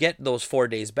 You'll get those 4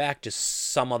 days back just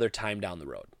some other time down the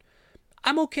road.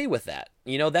 I'm okay with that.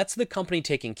 That's the company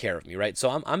taking care of me, right? So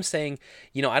I'm saying,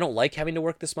 I don't like having to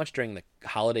work this much during the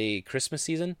holiday Christmas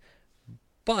season,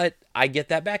 but I get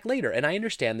that back later. And I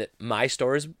understand that my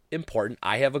store is important.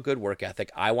 I have a good work ethic.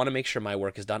 I want to make sure my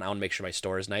work is done. I want to make sure my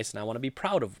store is nice, and I want to be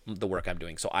proud of the work I'm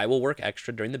doing. So I will work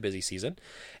extra during the busy season,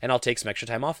 and I'll take some extra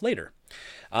time off later.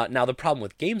 Now, the problem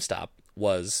with GameStop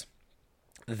was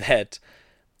that,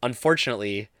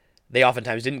 unfortunately, they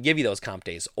oftentimes didn't give you those comp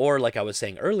days. Or like I was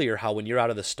saying earlier, how when you're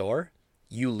out of the store,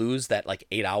 you lose that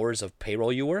 8 hours of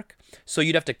payroll you work. So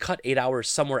you'd have to cut 8 hours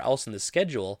somewhere else in the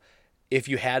schedule if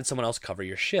you had someone else cover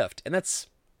your shift. And that's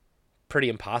pretty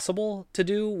impossible to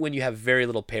do when you have very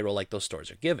little payroll like those stores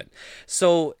are given.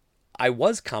 So I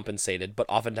was compensated, but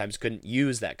oftentimes couldn't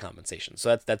use that compensation.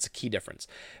 So that's a key difference.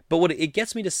 But what it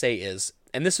gets me to say is,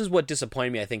 and this is what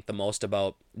disappointed me, I think, the most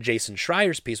about Jason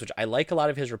Schreier's piece, which I like a lot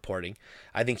of his reporting.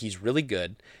 I think he's really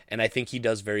good, and I think he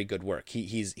does very good work.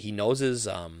 He knows his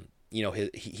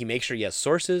he makes sure he has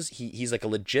sources. He's like a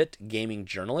legit gaming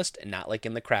journalist, and not like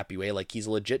in the crappy way. Like he's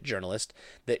a legit journalist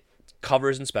that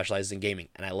covers and specializes in gaming,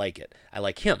 and I like it. I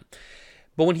like him.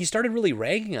 But when he started really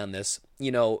ragging on this,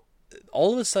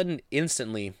 all of a sudden,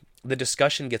 instantly, the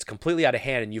discussion gets completely out of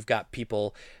hand, and you've got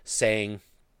people saying,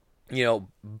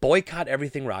 boycott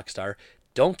everything Rockstar.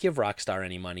 Don't give Rockstar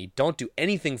any money. Don't do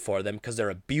anything for them because they're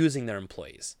abusing their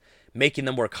employees, making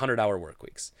them work 100-hour work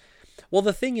weeks. Well,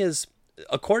 the thing is,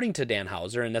 according to Dan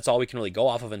Houser, and that's all we can really go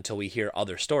off of until we hear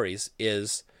other stories,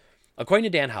 is according to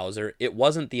Dan Houser, it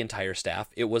wasn't the entire staff.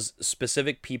 It was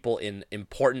specific people in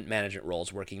important management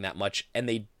roles working that much, and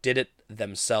they did it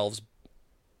themselves.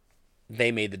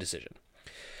 They made the decision.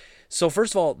 So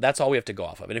first of all, that's all we have to go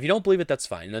off of. And if you don't believe it, that's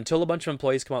fine. And until a bunch of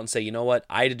employees come out and say, you know what,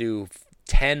 I had to do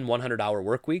 10 100-hour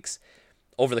work weeks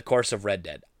over the course of Red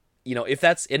Dead. If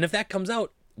that comes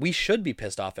out, we should be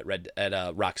pissed off at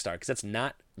Rockstar, because that's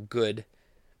not good.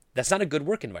 That's not a good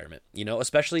work environment,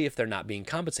 especially if they're not being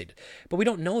compensated. But we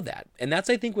don't know that. And that's,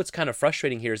 I think, what's kind of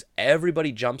frustrating here is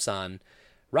everybody jumps on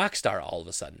Rockstar all of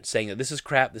a sudden, saying that this is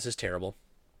crap, this is terrible.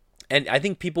 And I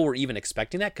think people were even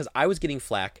expecting that, because I was getting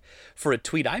flack for a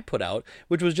tweet I put out,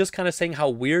 which was just kind of saying how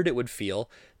weird it would feel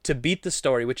to beat the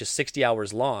story, which is 60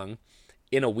 hours long,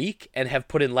 in a week, and have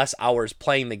put in less hours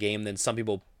playing the game than some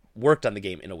people worked on the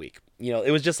game in a week.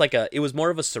 It was just it was more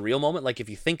of a surreal moment. Like, if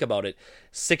you think about it,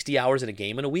 60 hours in a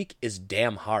game in a week is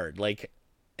damn hard. Like,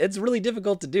 it's really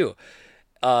difficult to do.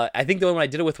 I think the one I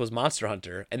did it with was Monster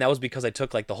Hunter, and that was because I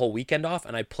took the whole weekend off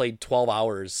and I played 12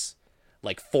 hours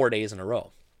 4 days in a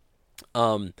row.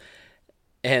 And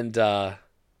which I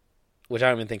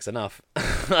don't even think's enough.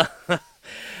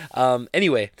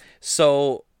 Anyway,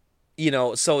 so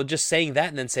just saying that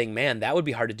and then saying, man, that would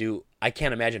be hard to do. I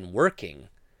can't imagine working.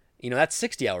 That's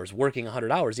 60 hours, working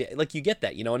 100 hours. Yeah, you get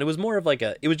that, and it was more of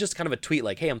it was just kind of a tweet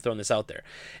hey, I'm throwing this out there.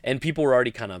 And people were already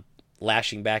kind of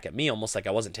lashing back at me, almost like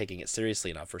I wasn't taking it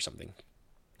seriously enough or something.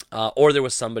 Or there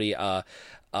was somebody, who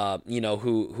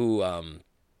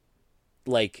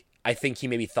I think he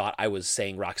maybe thought I was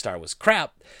saying Rockstar was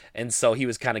crap, and so he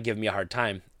was kind of giving me a hard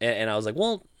time. And I was like,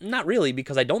 well, not really,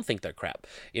 because I don't think they're crap.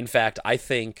 In fact, I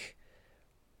think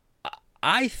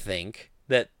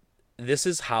that this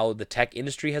is how the tech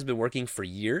industry has been working for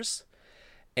years,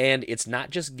 and it's not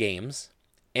just games,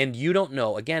 and you don't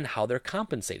know, again, how they're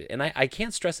compensated. And I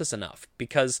can't stress this enough,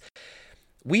 because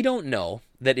we don't know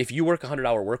that if you work a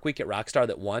 100-hour work week at Rockstar,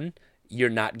 that one, you're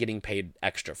not getting paid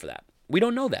extra for that. We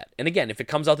don't know that. And again, if it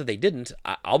comes out that they didn't,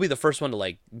 I'll be the first one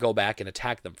to go back and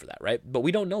attack them for that, right? But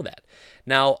we don't know that.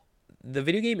 Now, the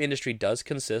video game industry does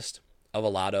consist of a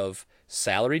lot of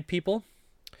salaried people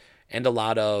and a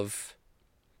lot of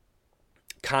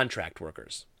contract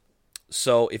workers.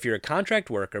 So if you're a contract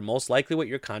worker, most likely what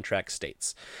your contract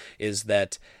states is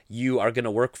that you are going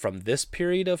to work from this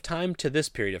period of time to this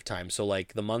period of time. So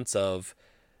the months of,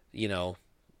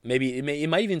 maybe it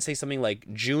might even say something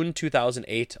like June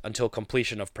 2008 until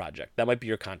completion of project. That might be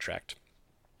your contract.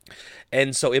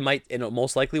 And so it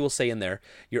most likely will say in there,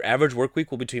 your average work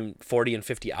week will be between 40 and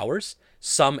 50 hours,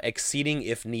 some exceeding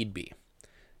if need be.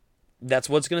 That's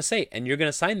what it's going to say. And you're going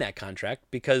to sign that contract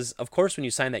because, of course, when you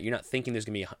sign that, you're not thinking there's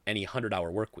going to be any 100-hour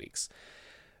work weeks.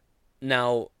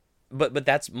 Now, but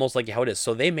that's most likely how it is.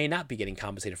 So they may not be getting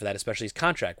compensated for that, especially as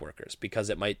contract workers,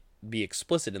 because it might be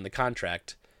explicit in the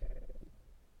contract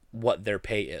what their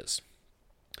pay is.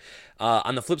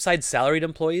 On the flip side, salaried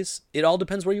employees, it all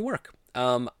depends where you work.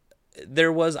 I did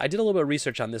a little bit of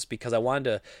research on this because I wanted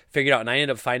to figure it out, and I ended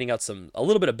up finding out a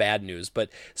little bit of bad news. But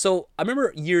so I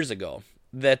remember years ago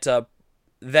that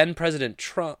then President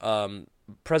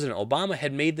Obama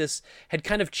had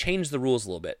kind of changed the rules a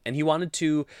little bit, and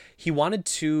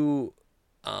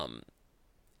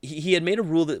he had made a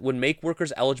rule that would make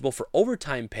workers eligible for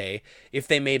overtime pay if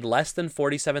they made less than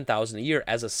 $47,000 a year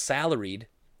as a salaried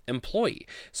employee.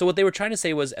 So what they were trying to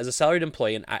say was, as a salaried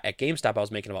employee, and at GameStop I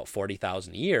was making about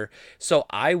 $40,000 a year, so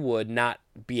I would not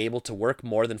be able to work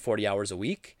more than 40 hours a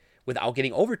week without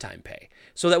getting overtime pay.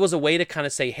 So that was a way to kind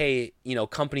of say, hey,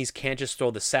 companies can't just throw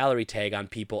the salary tag on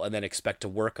people and then expect to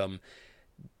work them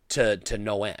to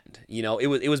no end.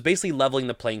 It was basically leveling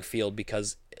the playing field,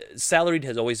 because salaried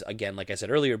has always, again, like I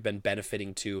said earlier, been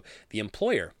benefiting to the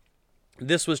employer.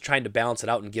 This was trying to balance it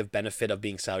out and give benefit of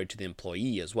being salaried to the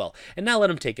employee as well, and not let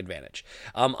them take advantage.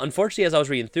 Unfortunately, as I was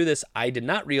reading through this, I did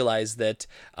not realize that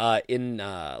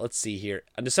let's see here,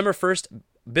 on December 1st,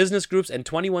 business groups and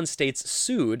 21 states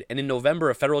sued, and in November,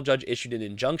 a federal judge issued an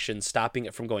injunction stopping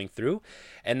it from going through,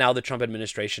 and now the Trump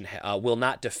administration will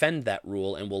not defend that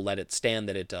rule and will let it stand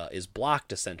that it is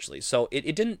blocked, essentially. So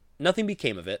nothing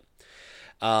became of it,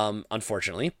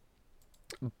 unfortunately,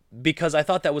 because I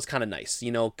thought that was kind of nice,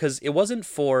 because it wasn't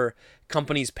for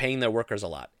companies paying their workers a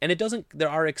lot, and there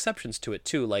are exceptions to it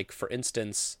too, like, for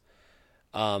instance,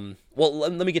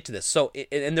 let me get to this. So,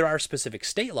 and there are specific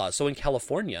state laws. So in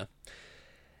California,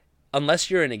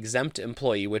 unless you're an exempt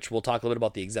employee, which we'll talk a little bit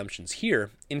about the exemptions here,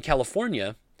 in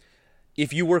California,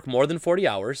 If you work more than 40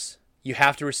 hours, you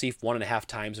have to receive 1.5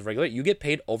 times of regular. You get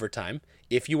paid overtime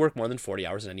if you work more than 40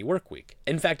 hours in any work week.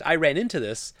 In fact, I ran into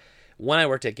this when I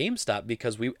worked at GameStop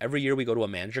because every year we go to a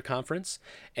manager conference,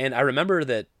 and I remember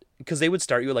that because they would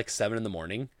start you at like 7 in the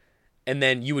morning, and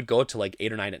then you would go to like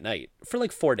 8 or 9 at night for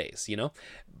like 4 days, you know?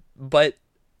 But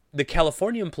the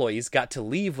California employees got to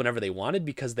leave whenever they wanted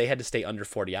because they had to stay under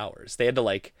 40 hours. They had to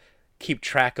like keep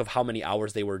track of how many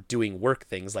hours they were doing work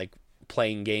things like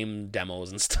playing game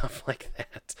demos and stuff like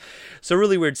that. So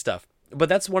really weird stuff. But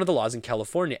that's one of the laws in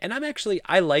California. And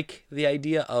I like the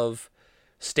idea of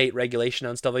state regulation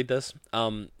on stuff like this,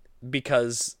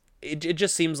 because it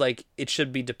just seems like it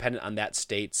should be dependent on that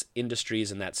state's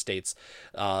industries and that state's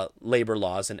labor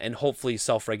laws and hopefully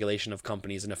self-regulation of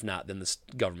companies. And if not, then the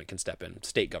state government can step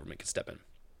in.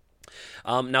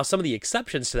 Now, some of the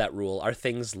exceptions to that rule are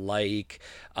things like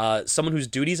someone whose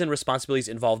duties and responsibilities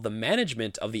involve the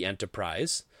management of the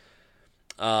enterprise,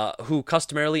 who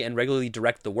customarily and regularly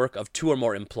direct the work of 2 or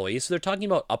more employees. So they're talking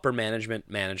about upper management,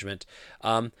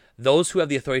 those who have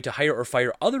the authority to hire or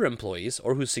fire other employees,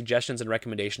 or whose suggestions and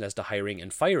recommendations as to hiring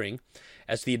and firing,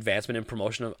 as to the advancement and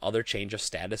promotion of other change of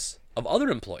status of other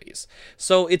employees.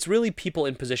 So it's really people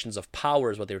in positions of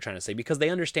power is what they were trying to say, because they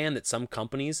understand that some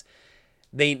companies,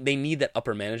 they need that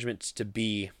upper management to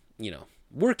be,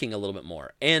 working a little bit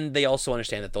more. And they also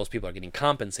understand that those people are getting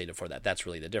compensated for that. That's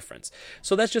really the difference.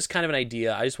 So that's just kind of an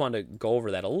idea. I just wanted to go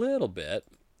over that a little bit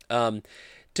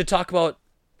to talk about,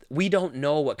 we don't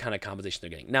know what kind of compensation they're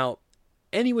getting. Now,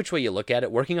 any which way you look at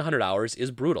it, working 100 hours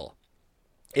is brutal.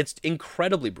 It's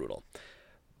incredibly brutal.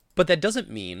 But that doesn't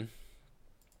mean,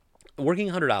 working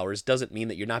 100 hours doesn't mean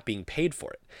that you're not being paid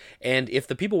for it. And if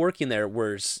the people working there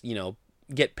were,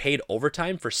 get paid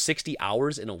overtime for 60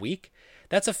 hours in a week,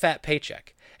 that's a fat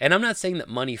paycheck. And I'm not saying that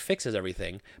money fixes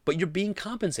everything, but you're being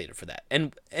compensated for that.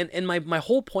 And my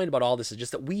whole point about all this is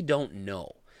just that we don't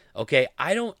know. Okay?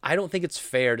 I don't think it's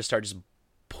fair to start just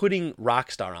putting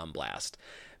Rockstar on blast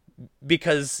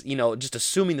because, just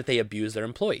assuming that they abuse their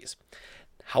employees.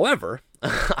 However,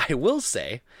 I will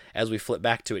say, as we flip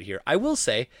back to it here, I will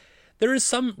say there is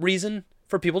some reason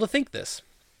for people to think this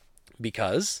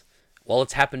because, well,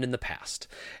 it's happened in the past.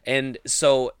 And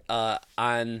so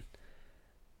on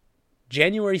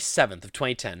January 7th of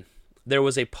 2010, there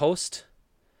was a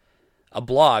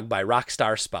blog by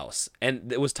Rockstar Spouse,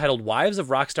 and it was titled "Wives of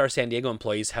Rockstar San Diego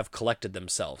Employees Have Collected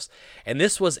Themselves." And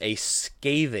this was a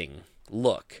scathing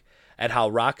look at how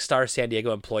Rockstar San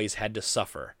Diego employees had to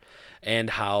suffer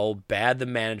and how bad the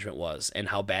management was and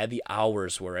how bad the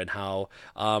hours were and how,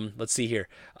 let's see here,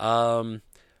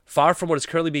 far from what is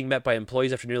currently being met by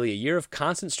employees after nearly a year of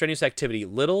constant strenuous activity,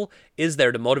 little is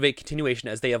there to motivate continuation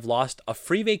as they have lost a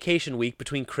free vacation week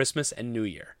between Christmas and New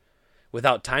Year.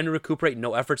 Without time to recuperate,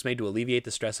 no efforts made to alleviate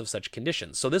the stress of such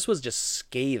conditions. So this was just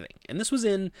scathing. And this was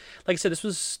in, like I said, this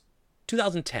was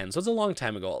 2010, so it's a long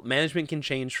time ago. Management can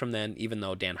change from then, even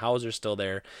though Dan Houser's still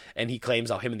there, and he claims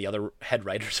how him and the other head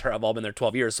writers have all been there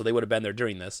 12 years, so they would have been there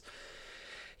during this.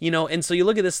 And so you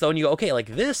look at this, though, and you go, okay,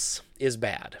 like, this is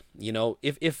bad.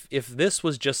 If this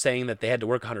was just saying that they had to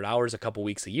work 100 hours a couple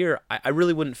weeks a year, I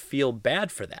really wouldn't feel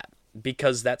bad for that,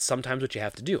 because that's sometimes what you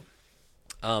have to do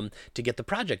to get the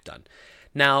project done.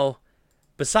 Now,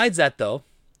 besides that, though,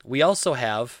 we also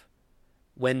have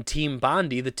when Team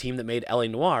Bondi, the team that made L.A.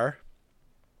 Noire,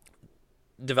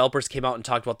 developers came out and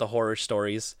talked about the horror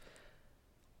stories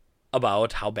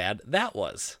about how bad that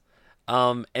was.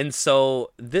 And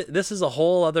so this is a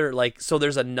whole other, so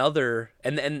there's another,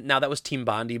 and now that was Team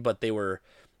Bondi, but they were,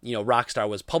 Rockstar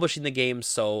was publishing the game,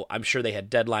 so I'm sure they had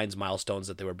deadlines, milestones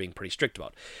that they were being pretty strict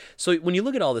about. So when you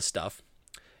look at all this stuff,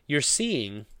 you're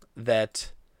seeing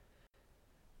that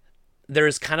there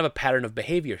is kind of a pattern of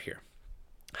behavior here.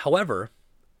 However,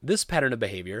 this pattern of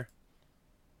behavior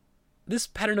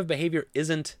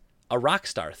isn't a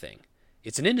Rockstar thing.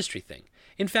 It's an industry thing.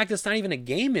 In fact, it's not even a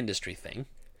game industry thing.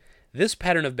 This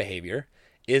pattern of behavior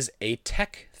is a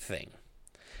tech thing.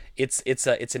 It's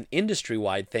an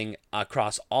industry-wide thing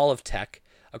across all of tech,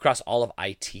 across all of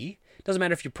IT. It doesn't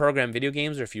matter if you program video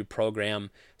games or if you program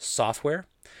software.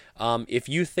 If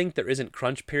you think there isn't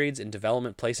crunch periods in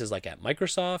development places like at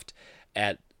Microsoft,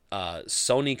 at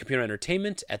Sony Computer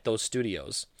Entertainment, at those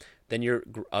studios, then you're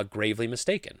gravely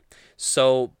mistaken.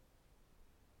 So,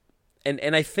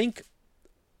 and I think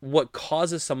what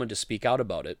causes someone to speak out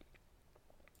about it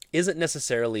isn't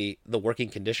necessarily the working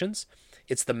conditions,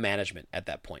 it's the management at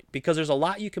that point. Because there's a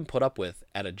lot you can put up with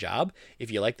at a job if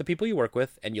you like the people you work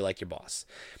with and you like your boss.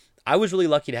 I was really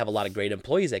lucky to have a lot of great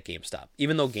employees at GameStop,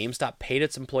 even though GameStop paid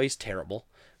its employees terrible,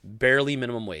 barely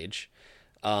minimum wage.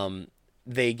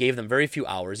 they gave them very few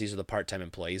hours. These are the part-time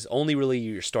employees. Only really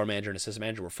your store manager and assistant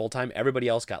manager were full-time. Everybody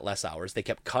else got less hours. They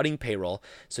kept cutting payroll,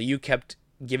 so you kept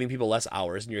giving people less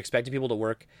hours, and you're expecting people to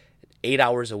work 8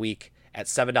 hours a week at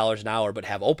 $7 an hour, but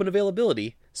have open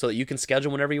availability so that you can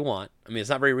schedule whenever you want. I mean, it's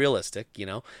not very realistic,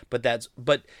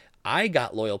 but I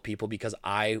got loyal people because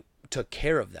I took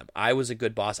care of them. I was a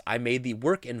good boss. I made the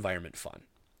work environment fun.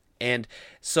 And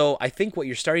so I think what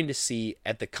you're starting to see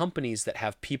at the companies that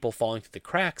have people falling through the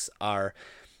cracks are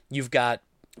you've got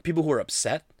people who are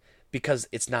upset because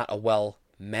it's not a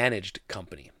well-managed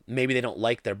company. Maybe they don't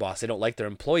like their boss, they don't like their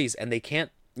employees, and they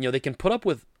can't, they can put up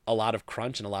with a lot of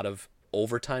crunch and a lot of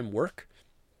overtime work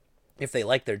if they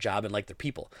like their job and like their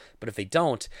people. But if they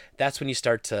don't, that's when you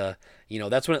start to,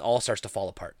 that's when it all starts to fall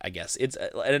apart, I guess. It's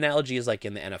an analogy is like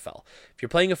in the NFL. If you're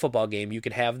playing a football game, you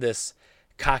can have this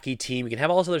cocky team, you can have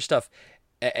all this other stuff,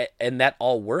 and that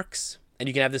all works. And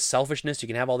you can have this selfishness, you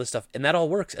can have all this stuff, and that all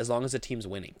works as long as the team's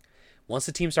winning. Once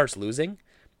the team starts losing,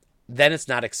 then it's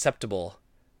not acceptable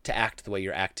to act the way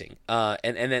you're acting.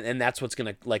 And that's what's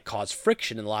going to cause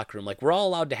friction in the locker room. We're all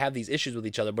allowed to have these issues with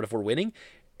each other, but if we're winning,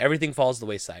 everything falls to the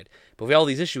wayside. But if we have all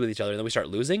these issues with each other and then we start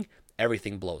losing,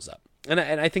 everything blows up. And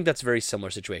I think that's a very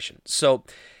similar situation. So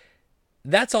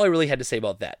that's all I really had to say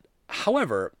about that.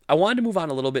 However, I wanted to move on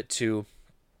a little bit to,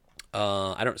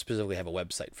 I don't specifically have a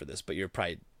website for this, but you're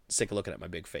probably sick of looking at my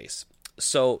big face.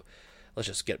 So let's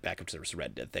just get back up to this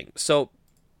Red Dead thing. So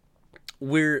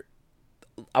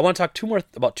I want to talk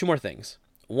about two more things.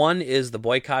 One is the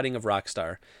boycotting of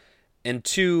Rockstar, and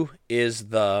two is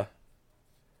the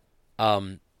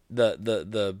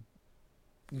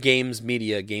games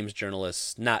media, games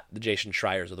journalists, not the Jason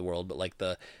Schreiers of the world, but like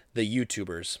the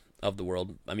YouTubers of the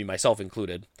world, I mean myself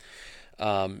included,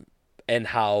 and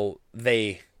how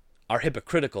they are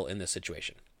hypocritical in this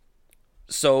situation.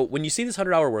 So when you see this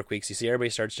 100-hour work weeks, you see everybody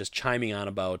starts just chiming on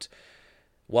about,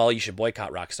 well, you should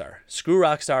boycott Rockstar. Screw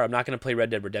Rockstar. I'm not going to play Red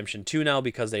Dead Redemption 2 now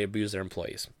because they abuse their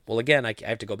employees. Well, again, I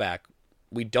have to go back.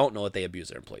 We don't know that they abuse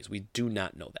their employees. We do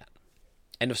not know that.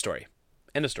 End of story.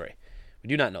 End of story. We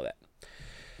do not know that.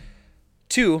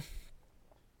 Two,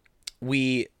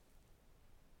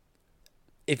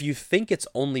 if you think it's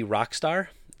only Rockstar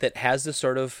that has this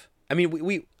sort of, I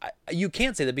mean, you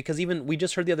can't say that because even we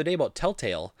just heard the other day about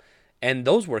Telltale and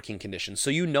those working conditions.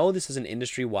 So this is an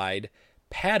industry-wide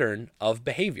pattern of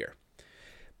behavior.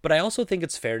 But I also think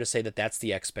it's fair to say that that's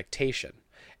the expectation.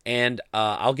 And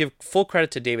I'll give full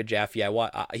credit to David Jaffe.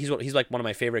 He's like one of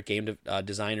my favorite game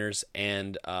designers,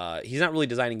 and he's not really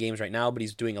designing games right now, but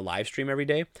he's doing a live stream every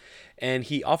day, and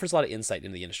he offers a lot of insight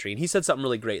into the industry. And he said something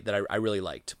really great that I really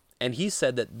liked. And he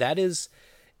said that is,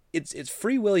 it's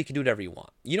free will. You can do whatever you want.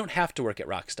 You don't have to work at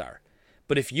Rockstar.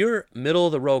 But if you're middle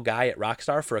of the road guy at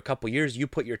Rockstar for a couple years, you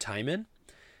put your time in,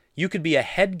 you could be a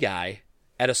head guy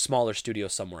at a smaller studio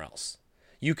somewhere else.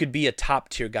 You could be a top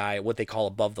tier guy, what they call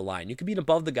above the line. You could be an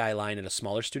above the guy line in a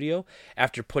smaller studio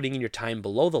after putting in your time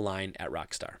below the line at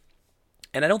Rockstar.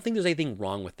 And I don't think there's anything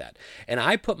wrong with that. And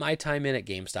I put my time in at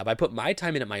GameStop. I put my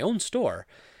time in at my own store.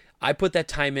 I put that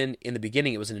time in the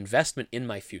beginning. It was an investment in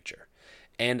my future.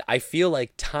 And I feel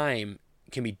like time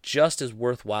can be just as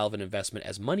worthwhile of an investment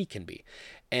as money can be.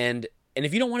 And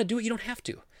if you don't want to do it, you don't have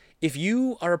to. If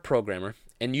you are a programmer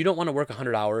and you don't want to work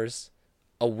 100 hours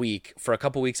a week for a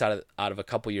couple weeks out of a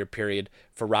couple year period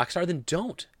for Rockstar, then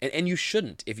don't. And you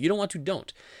shouldn't. If you don't want to,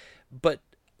 don't. But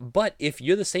if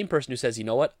you're the same person who says, you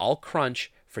know what, I'll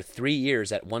crunch for 3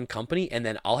 years at one company and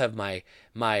then I'll have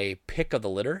my pick of the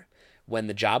litter when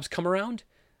the jobs come around,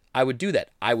 I would do that.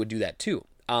 I would do that too.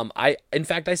 In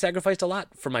fact, I sacrificed a lot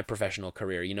for my professional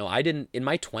career. In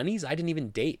my 20s, I didn't even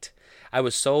date. I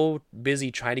was so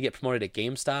busy trying to get promoted at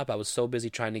GameStop. I was so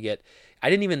busy I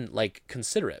didn't even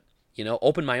consider it.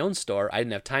 Open my own store. I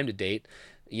didn't have time to date,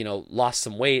 lost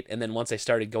some weight. And then once I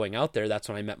started going out there, that's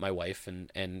when I met my wife,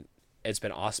 and it's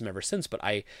been awesome ever since. But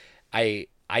I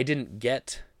didn't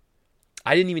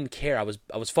even care. I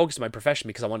was focused on my profession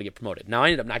because I wanted to get promoted. Now I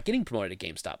ended up not getting promoted at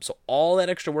GameStop. So all that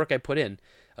extra work I put in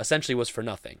essentially was for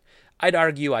nothing. I'd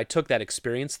argue I took that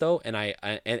experience though, and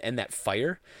and that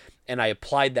fire, and I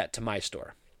applied that to my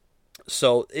store.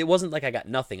 So it wasn't like I got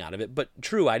nothing out of it, but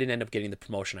true, I didn't end up getting the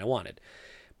promotion I wanted.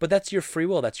 But that's your free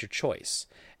will, that's your choice.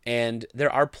 And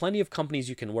there are plenty of companies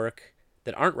you can work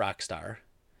that aren't Rockstar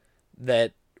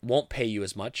that won't pay you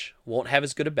as much, won't have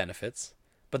as good of benefits,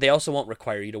 but they also won't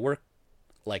require you to work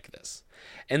like this.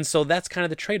 And so that's kind of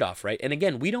the trade-off, right? And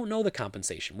again, we don't know the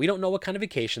compensation. We don't know what kind of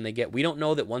vacation they get. We don't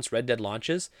know that once Red Dead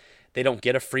launches, they don't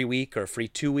get a free week or a free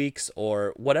 2 weeks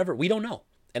or whatever. We don't know.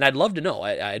 And I'd love to know.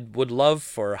 I would love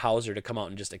for Hauser to come out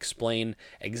and just explain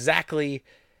exactly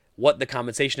what the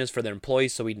compensation is for their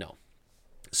employees so we'd know.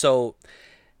 So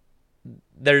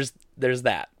there's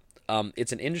that.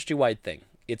 It's an industry wide thing.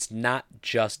 It's not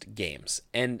just games.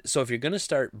 And so if you're going to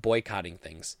start boycotting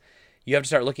things, you have to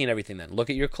start looking at everything then. Look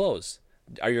at your clothes.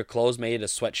 Are your clothes made at a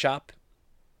sweatshop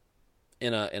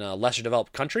in a lesser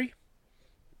developed country?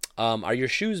 Are your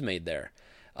shoes made there?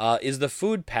 Is the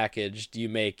food packaged you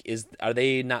make, are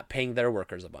they not paying their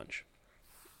workers a bunch?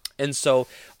 And so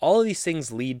all of these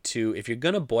things lead to, if you're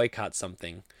going to boycott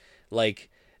something, like,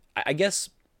 I guess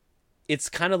it's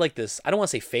kind of like this, I don't want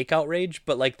to say fake outrage,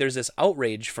 but like there's this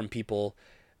outrage from people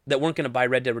that weren't going to buy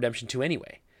Red Dead Redemption 2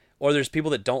 anyway. Or there's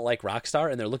people that don't like Rockstar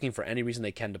and they're looking for any reason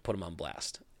they can to put them on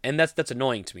blast. And that's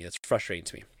annoying to me. That's frustrating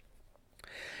to me.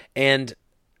 And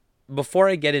before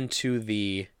I get into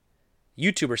the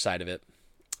YouTuber side of it,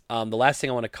 the last thing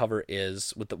I want to cover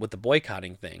is with the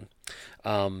boycotting thing,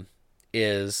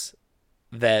 is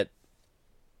that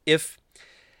if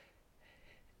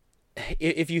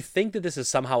you think that this is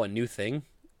somehow a new thing,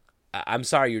 I'm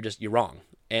sorry, you're wrong.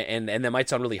 And that might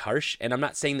sound really harsh, and I'm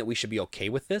not saying that we should be okay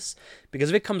with this, because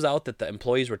if it comes out that the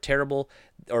employees were terrible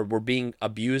or were being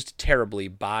abused terribly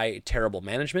by terrible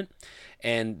management,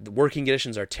 and the working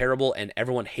conditions are terrible and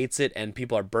everyone hates it and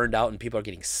people are burned out and people are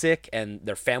getting sick and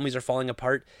their families are falling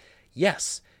apart,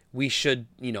 yes, we should,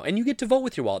 and you get to vote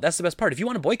with your wallet. That's the best part. If you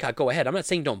want to boycott, go ahead. I'm not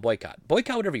saying don't boycott.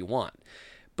 Boycott whatever you want,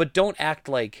 but don't act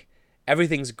like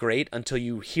everything's great until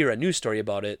you hear a news story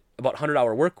about it, about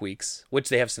 100-hour work weeks, which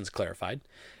they have since clarified,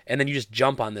 and then you just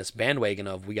jump on this bandwagon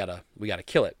of we gotta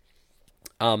kill it.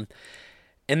 And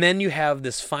then you have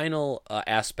this final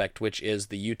aspect, which is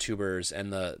the YouTubers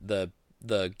and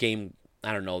the game,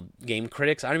 I don't know, game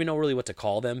critics. I don't even know really what to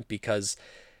call them, because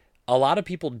a lot of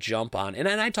people jump on, and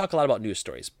I talk a lot about news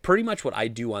stories. Pretty much what I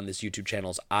do on this YouTube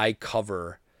channel is I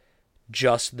cover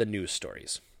just the news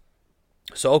stories.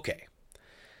 So, okay.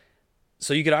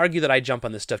 So you could argue that I jump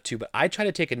on this stuff too, but I try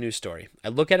to take a news story. I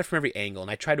look at it from every angle, and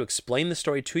I try to explain the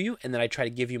story to you, and then I try to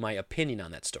give you my opinion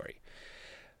on that story.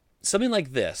 Something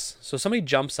like this. So somebody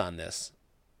jumps on this,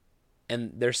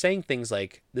 and they're saying things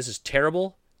like, this is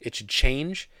terrible, it should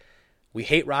change, we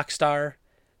hate Rockstar,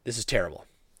 this is terrible.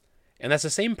 And that's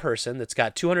the same person that's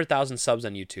got 200,000 subs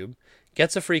on YouTube,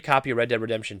 gets a free copy of Red Dead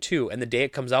Redemption 2, and the day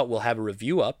it comes out, we'll have a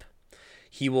review up.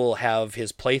 He will have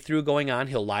his playthrough going on,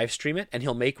 he'll live stream it, and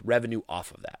he'll make revenue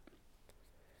off of that.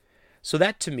 So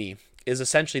that, to me, is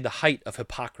essentially the height of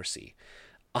hypocrisy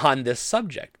on this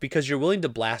subject, because you're willing to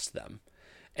blast them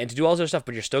and to do all this other stuff,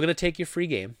 but you're still going to take your free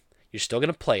game, you're still going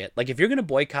to play it. Like, if you're going to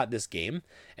boycott this game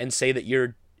and say that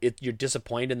you're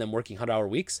disappointed in them working 100-hour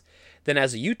weeks, then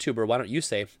as a YouTuber, why don't you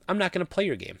say, I'm not going to play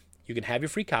your game. You can have your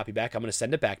free copy back, I'm going to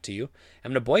send it back to you,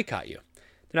 I'm going to boycott you.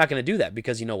 They're not going to do that,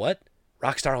 because you know what?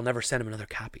 Rockstar will never send him another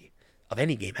copy of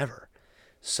any game ever.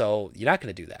 So you're not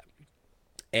going to do that.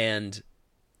 And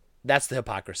that's the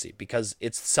hypocrisy, because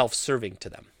it's self-serving to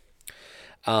them.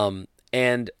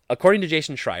 And according to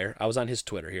Jason Schreier, I was on his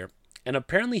Twitter here, and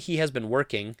apparently he has been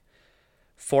working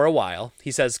for a while.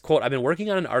 He says, quote, I've been working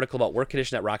on an article about work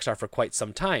condition at Rockstar for quite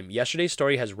some time. Yesterday's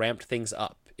story has ramped things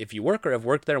up. If you work or have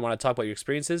worked there and want to talk about your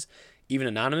experiences, even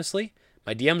anonymously,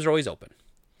 my DMs are always open.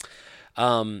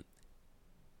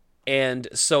 And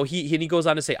so he goes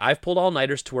on to say, I've pulled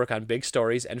all-nighters to work on big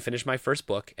stories and finish my first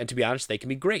book, and to be honest, they can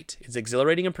be great. It's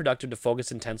exhilarating and productive to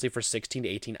focus intensely for 16 to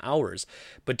 18 hours,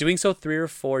 but doing so 3 or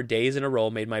 4 days in a row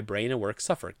made my brain and work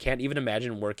suffer. Can't even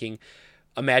imagine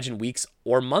weeks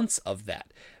or months of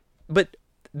that. But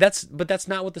that's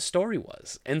not what the story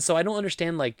was. And so I don't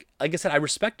understand, like I said, I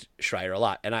respect Schreier a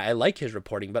lot, and I like his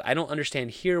reporting, but I don't understand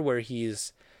here where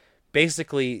he's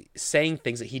basically saying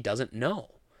things that he doesn't know.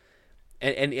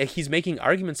 And he's making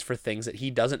arguments for things that he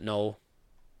doesn't know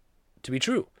to be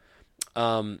true.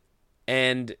 And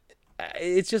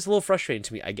it's just a little frustrating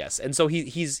to me, I guess. And so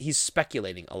he's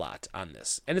speculating a lot on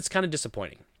this, and it's kind of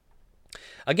disappointing.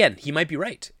 Again, he might be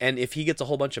right. And if he gets a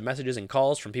whole bunch of messages and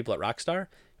calls from people at Rockstar,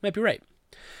 he might be right.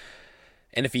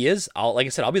 And if he is, like I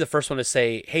said, I'll be the first one to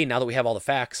say, hey, now that we have all the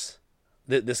facts,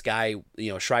 this guy,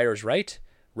 Schreier is right.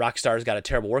 Rockstar's got a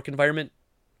terrible work environment.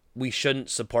 We shouldn't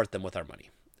support them with our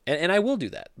money. And I will do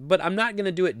that, but I'm not going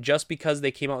to do it just because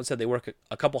they came out and said they work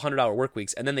a couple 100-hour work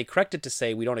weeks, and then they corrected to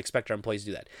say we don't expect our employees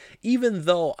to do that, even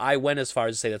though I went as far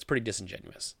as to say that's pretty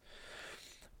disingenuous.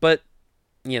 But,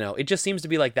 it just seems to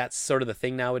be like that's sort of the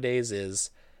thing nowadays,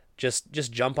 is just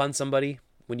jump on somebody.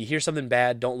 When you hear something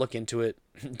bad, don't look into it.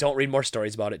 Don't read more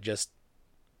stories about it. Just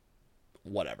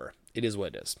whatever. It is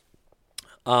what it is.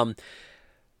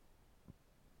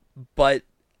 But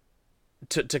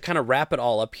to kind of wrap it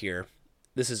all up here,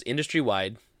 this is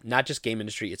industry-wide, not just game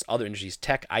industry. It's other industries,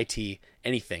 tech, IT,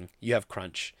 anything. You have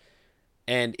crunch.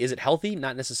 And is it healthy?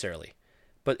 Not necessarily.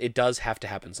 but it does have to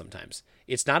happen sometimes.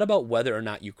 It's not about whether or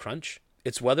not you crunch.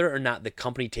 It's whether or not the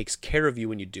company takes care of you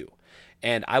when you do.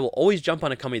 And I will always jump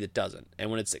on a company that doesn't. And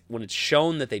when it's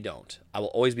shown that they don't, I will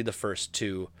always be the first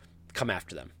to come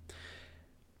after them.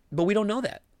 But we don't know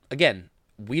that. Again,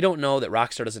 we don't know that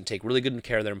Rockstar doesn't take really good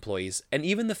care of their employees. And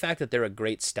even the fact that they're a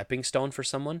great stepping stone for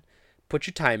someone, put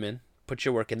your time in, put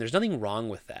your work in. There's nothing wrong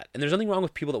with that. And there's nothing wrong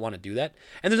with people that want to do that.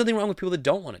 And there's nothing wrong with people that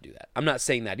don't want to do that. I'm not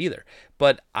saying that either.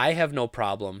 But I have no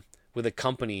problem with a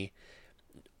company.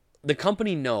 The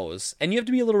company knows, and you have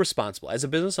to be a little responsible. As a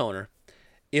business owner,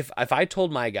 if I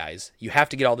told my guys, you have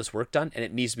to get all this work done and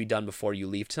it needs to be done before you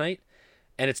leave tonight,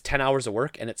 and it's 10 hours of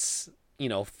work and it's,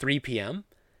 3 p.m.,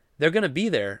 they're going to be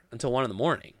there until 1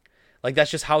 a.m. Like, that's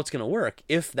just how it's going to work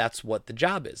if that's what the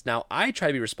job is. Now, I try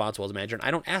to be responsible as a manager, and I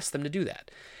don't ask them to do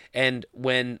that. And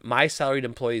when my salaried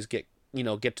employees get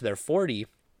to their 40,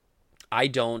 I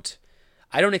don't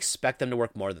expect them to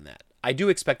work more than that. I do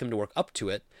expect them to work up to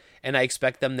it, and I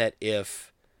expect them that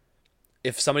if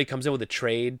somebody comes in with a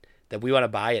trade that we want to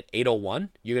buy at 8:01,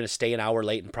 you're going to stay an hour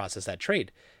late and process that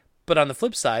trade. But on the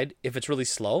flip side, if it's really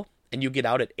slow and you get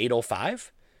out at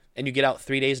 8:05, and you get out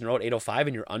 3 days in a row at 8:05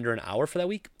 and you're under an hour for that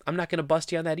week, I'm not going to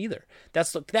bust you on that either.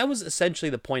 That was essentially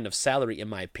the point of salary, in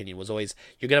my opinion, was always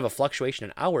you're going to have a fluctuation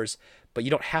in hours, but you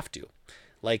don't have to.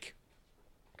 Like,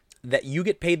 that you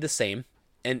get paid the same,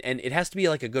 and it has to be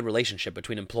like a good relationship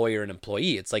between employer and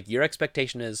employee. It's like your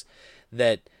expectation is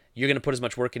that you're going to put as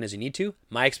much work in as you need to.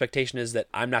 My expectation is that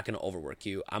I'm not going to overwork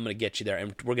you. I'm going to get you there,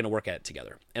 and we're going to work at it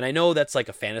together. And I know that's like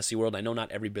a fantasy world. I know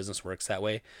not every business works that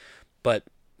way, but,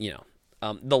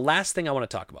 the last thing I want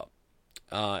to talk about,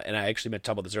 and I actually meant to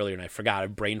talk about this earlier and I forgot, I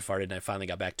brain farted and I finally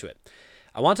got back to it.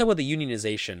 I want to talk about the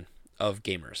unionization of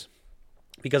gamers,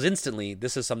 because instantly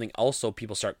this is something also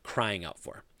people start crying out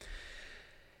for.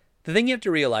 The thing you have to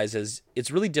realize is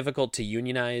it's really difficult to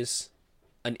unionize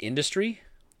an industry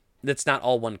that's not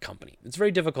all one company. It's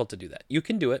very difficult to do that. You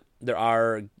can do it. There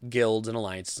are guilds and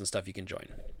alliances and stuff you can join,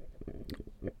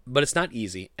 but it's not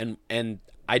easy. And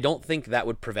I don't think that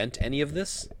would prevent any of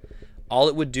this. All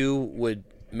it would do would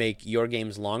make your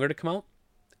games longer to come out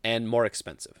and more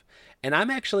expensive. And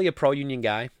I'm actually a pro-union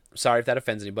guy. Sorry if that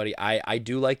offends anybody. I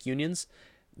do like unions.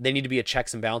 They need to be a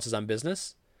checks and balances on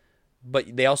business,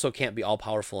 but they also can't be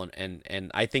all-powerful.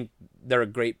 And I think they're a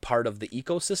great part of the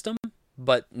ecosystem,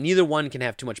 but neither one can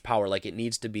have too much power. Like, it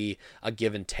needs to be a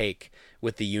give and take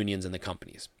with the unions and the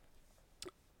companies.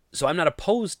 So I'm not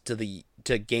opposed to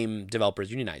game developers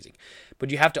unionizing, but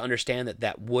you have to understand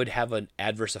that would have an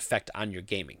adverse effect on your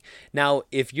gaming. Now,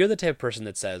 if you're the type of person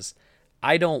that says,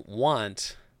 I don't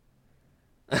want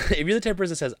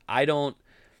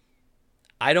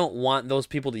those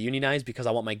people to unionize because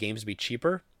I want my games to be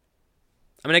cheaper,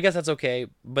 I mean, I guess that's okay,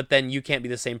 but then you can't be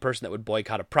the same person that would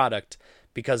boycott a product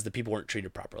because the people weren't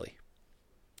treated properly.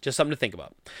 Just something to think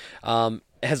about.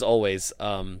 As always.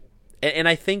 And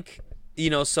I think,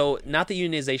 so not that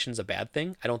unionization is a bad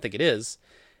thing. I don't think it is,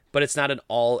 but it's not an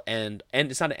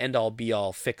it's not an end-all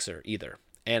be-all fixer either.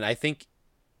 And I think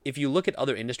if you look at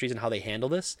other industries and how they handle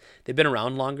this, they've been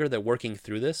around longer, they're working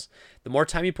through this. The more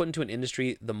time you put into an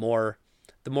industry, the more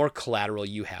collateral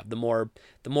you have, the more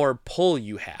pull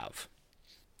you have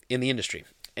in the industry.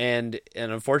 And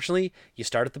unfortunately, you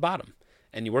start at the bottom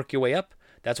and you work your way up.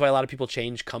 That's why a lot of people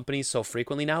change companies so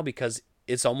frequently now, because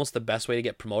it's almost the best way to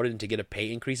get promoted and to get a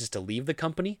pay increase is to leave the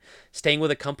company. Staying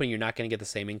with a company, you're not going to get the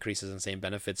same increases and same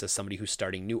benefits as somebody who's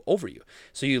starting new over you.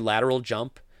 So you lateral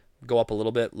jump, go up a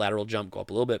little bit, lateral jump, go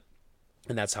up a little bit.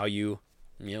 And that's how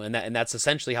and that's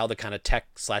essentially how the kind of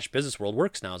tech/business world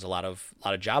works now, is a lot of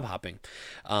job hopping.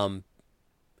 And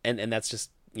that's just,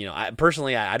 I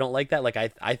personally don't like that. Like,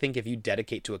 I think if you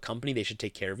dedicate to a company, they should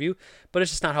take care of you, but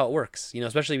it's just not how it works,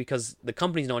 especially because the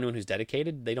companies know anyone who's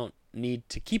dedicated. They don't need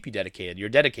to keep you dedicated. You're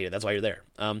dedicated. That's why you're there.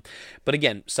 But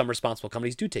again, some responsible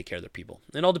companies do take care of their people.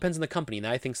 It all depends on the company. And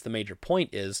I think the major point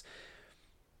is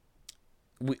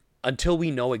until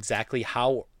we know exactly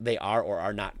how they are or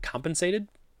are not compensated,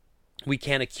 we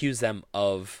can't accuse them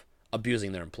of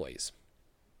abusing their employees.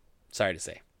 Sorry to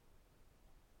say.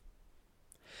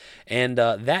 And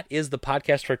that is the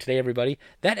podcast for today, everybody.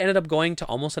 That ended up going to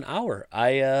almost an hour.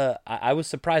 I was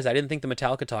surprised. I didn't think the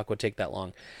Metallica talk would take that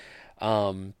long.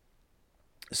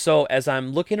 So as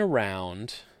I'm looking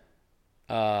around,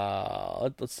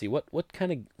 let's see, what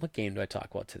game do I talk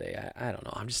about today? I don't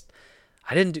know.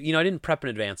 I didn't prep in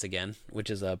advance again, which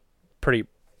is a pretty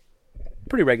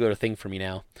regular thing for me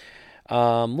now.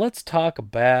 Let's talk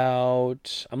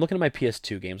about, I'm looking at my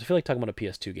PS2 games. I feel like talking about a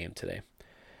PS2 game today.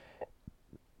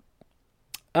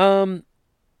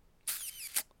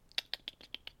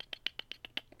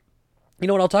 You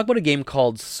know what? I'll talk about a game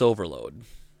called Silverload.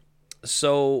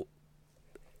 So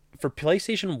for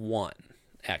PlayStation 1,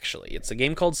 actually, it's a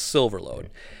game called Silverload.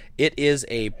 It is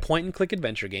a point and click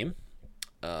adventure game.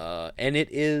 And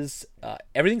it is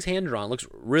everything's hand drawn. Looks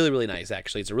really, really nice.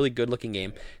 Actually, it's a really good looking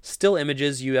game. Still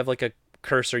images. You have like a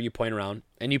cursor you point around,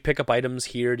 and you pick up items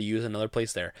here to use another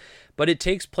place there. But it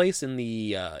takes place in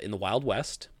the Wild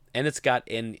West, and it's got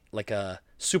in like a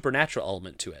supernatural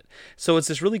element to it. So it's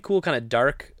this really cool kind of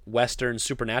dark western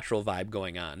supernatural vibe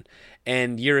going on,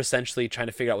 and you're essentially trying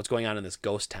to figure out what's going on in this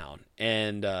ghost town,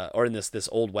 and or in this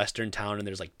old western town, and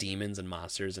there's like demons and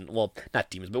monsters, and well, not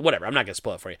demons, but whatever. I'm not gonna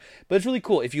spoil it for you, but it's really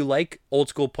cool if you like old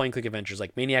school point and click adventures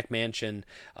like Maniac Mansion,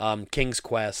 King's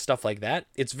Quest, stuff like that.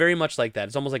 It's very much like that.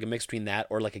 It's almost like a mix between that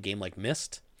or like a game like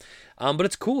Myst. But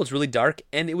it's cool. It's really dark,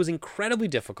 and it was incredibly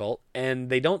difficult. And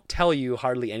they don't tell you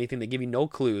hardly anything. They give you no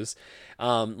clues.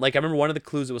 Like I remember one of the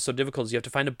clues that was so difficult is you have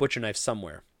to find a butcher knife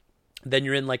somewhere. Then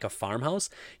you're in like a farmhouse.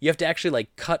 You have to actually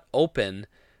like cut open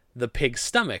the pig's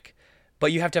stomach,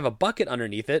 but you have to have a bucket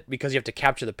underneath it because you have to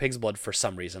capture the pig's blood for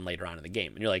some reason later on in the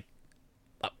game. And you're like,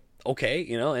 okay,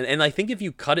 you know. And I think if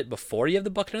you cut it before you have the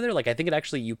bucket in there, like I think it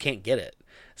actually you can't get it.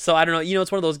 So I don't know. You know,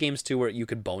 it's one of those games too where you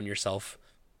could bone yourself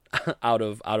out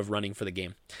of running for the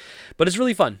game, but it's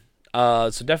really fun.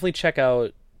 So definitely check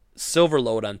out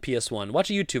Silverload on PS1. Watch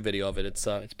a YouTube video of it. It's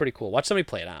pretty cool. Watch somebody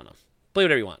play it. I don't know. Play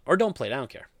whatever you want, or don't play it. I don't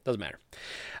care. Doesn't matter.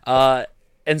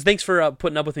 And thanks for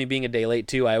putting up with me being a day late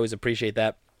too. I always appreciate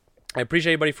that. I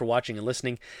appreciate everybody for watching and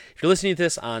listening. If you're listening to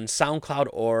this on SoundCloud,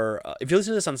 or if you're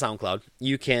listening to this on SoundCloud,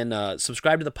 you can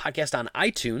subscribe to the podcast on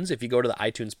iTunes. If you go to the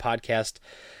iTunes podcast,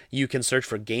 you can search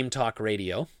for Game Talk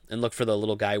Radio and look for the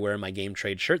little guy wearing my Game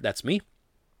Trade shirt. That's me.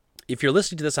 If you're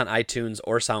listening to this on iTunes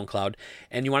or SoundCloud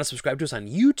and you want to subscribe to us on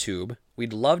YouTube,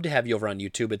 we'd love to have you over on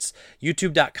YouTube. It's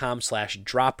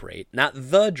youtube.com/droprate, not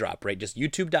the drop rate, just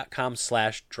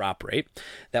youtube.com/droprate.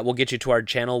 That will get you to our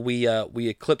channel. We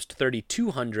eclipsed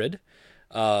 3,200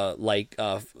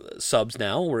 subs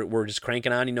now. We're just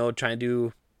cranking on, trying to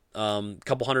do a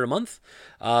couple hundred a month.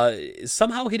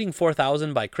 Somehow hitting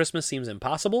 4,000 by Christmas seems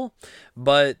impossible,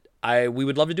 but we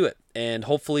would love to do it, and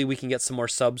hopefully we can get some more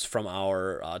subs from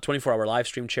our 24-hour live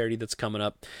stream charity that's coming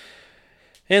up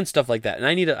and stuff like that. And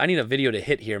I need a video to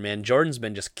hit here, man. Jordan's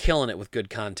been just killing it with good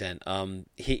content.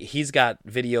 He's got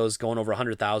videos going over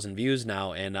 100,000 views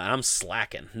now, and I'm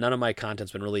slacking. None of my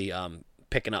content's been really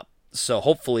picking up. So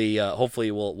hopefully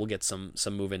we'll get some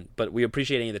moving. But we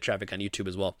appreciate any of the traffic on YouTube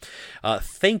as well.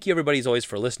 Thank you everybody as always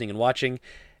for listening and watching.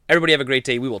 Everybody have a great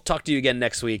day. We will talk to you again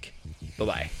next week.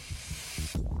 Bye-bye.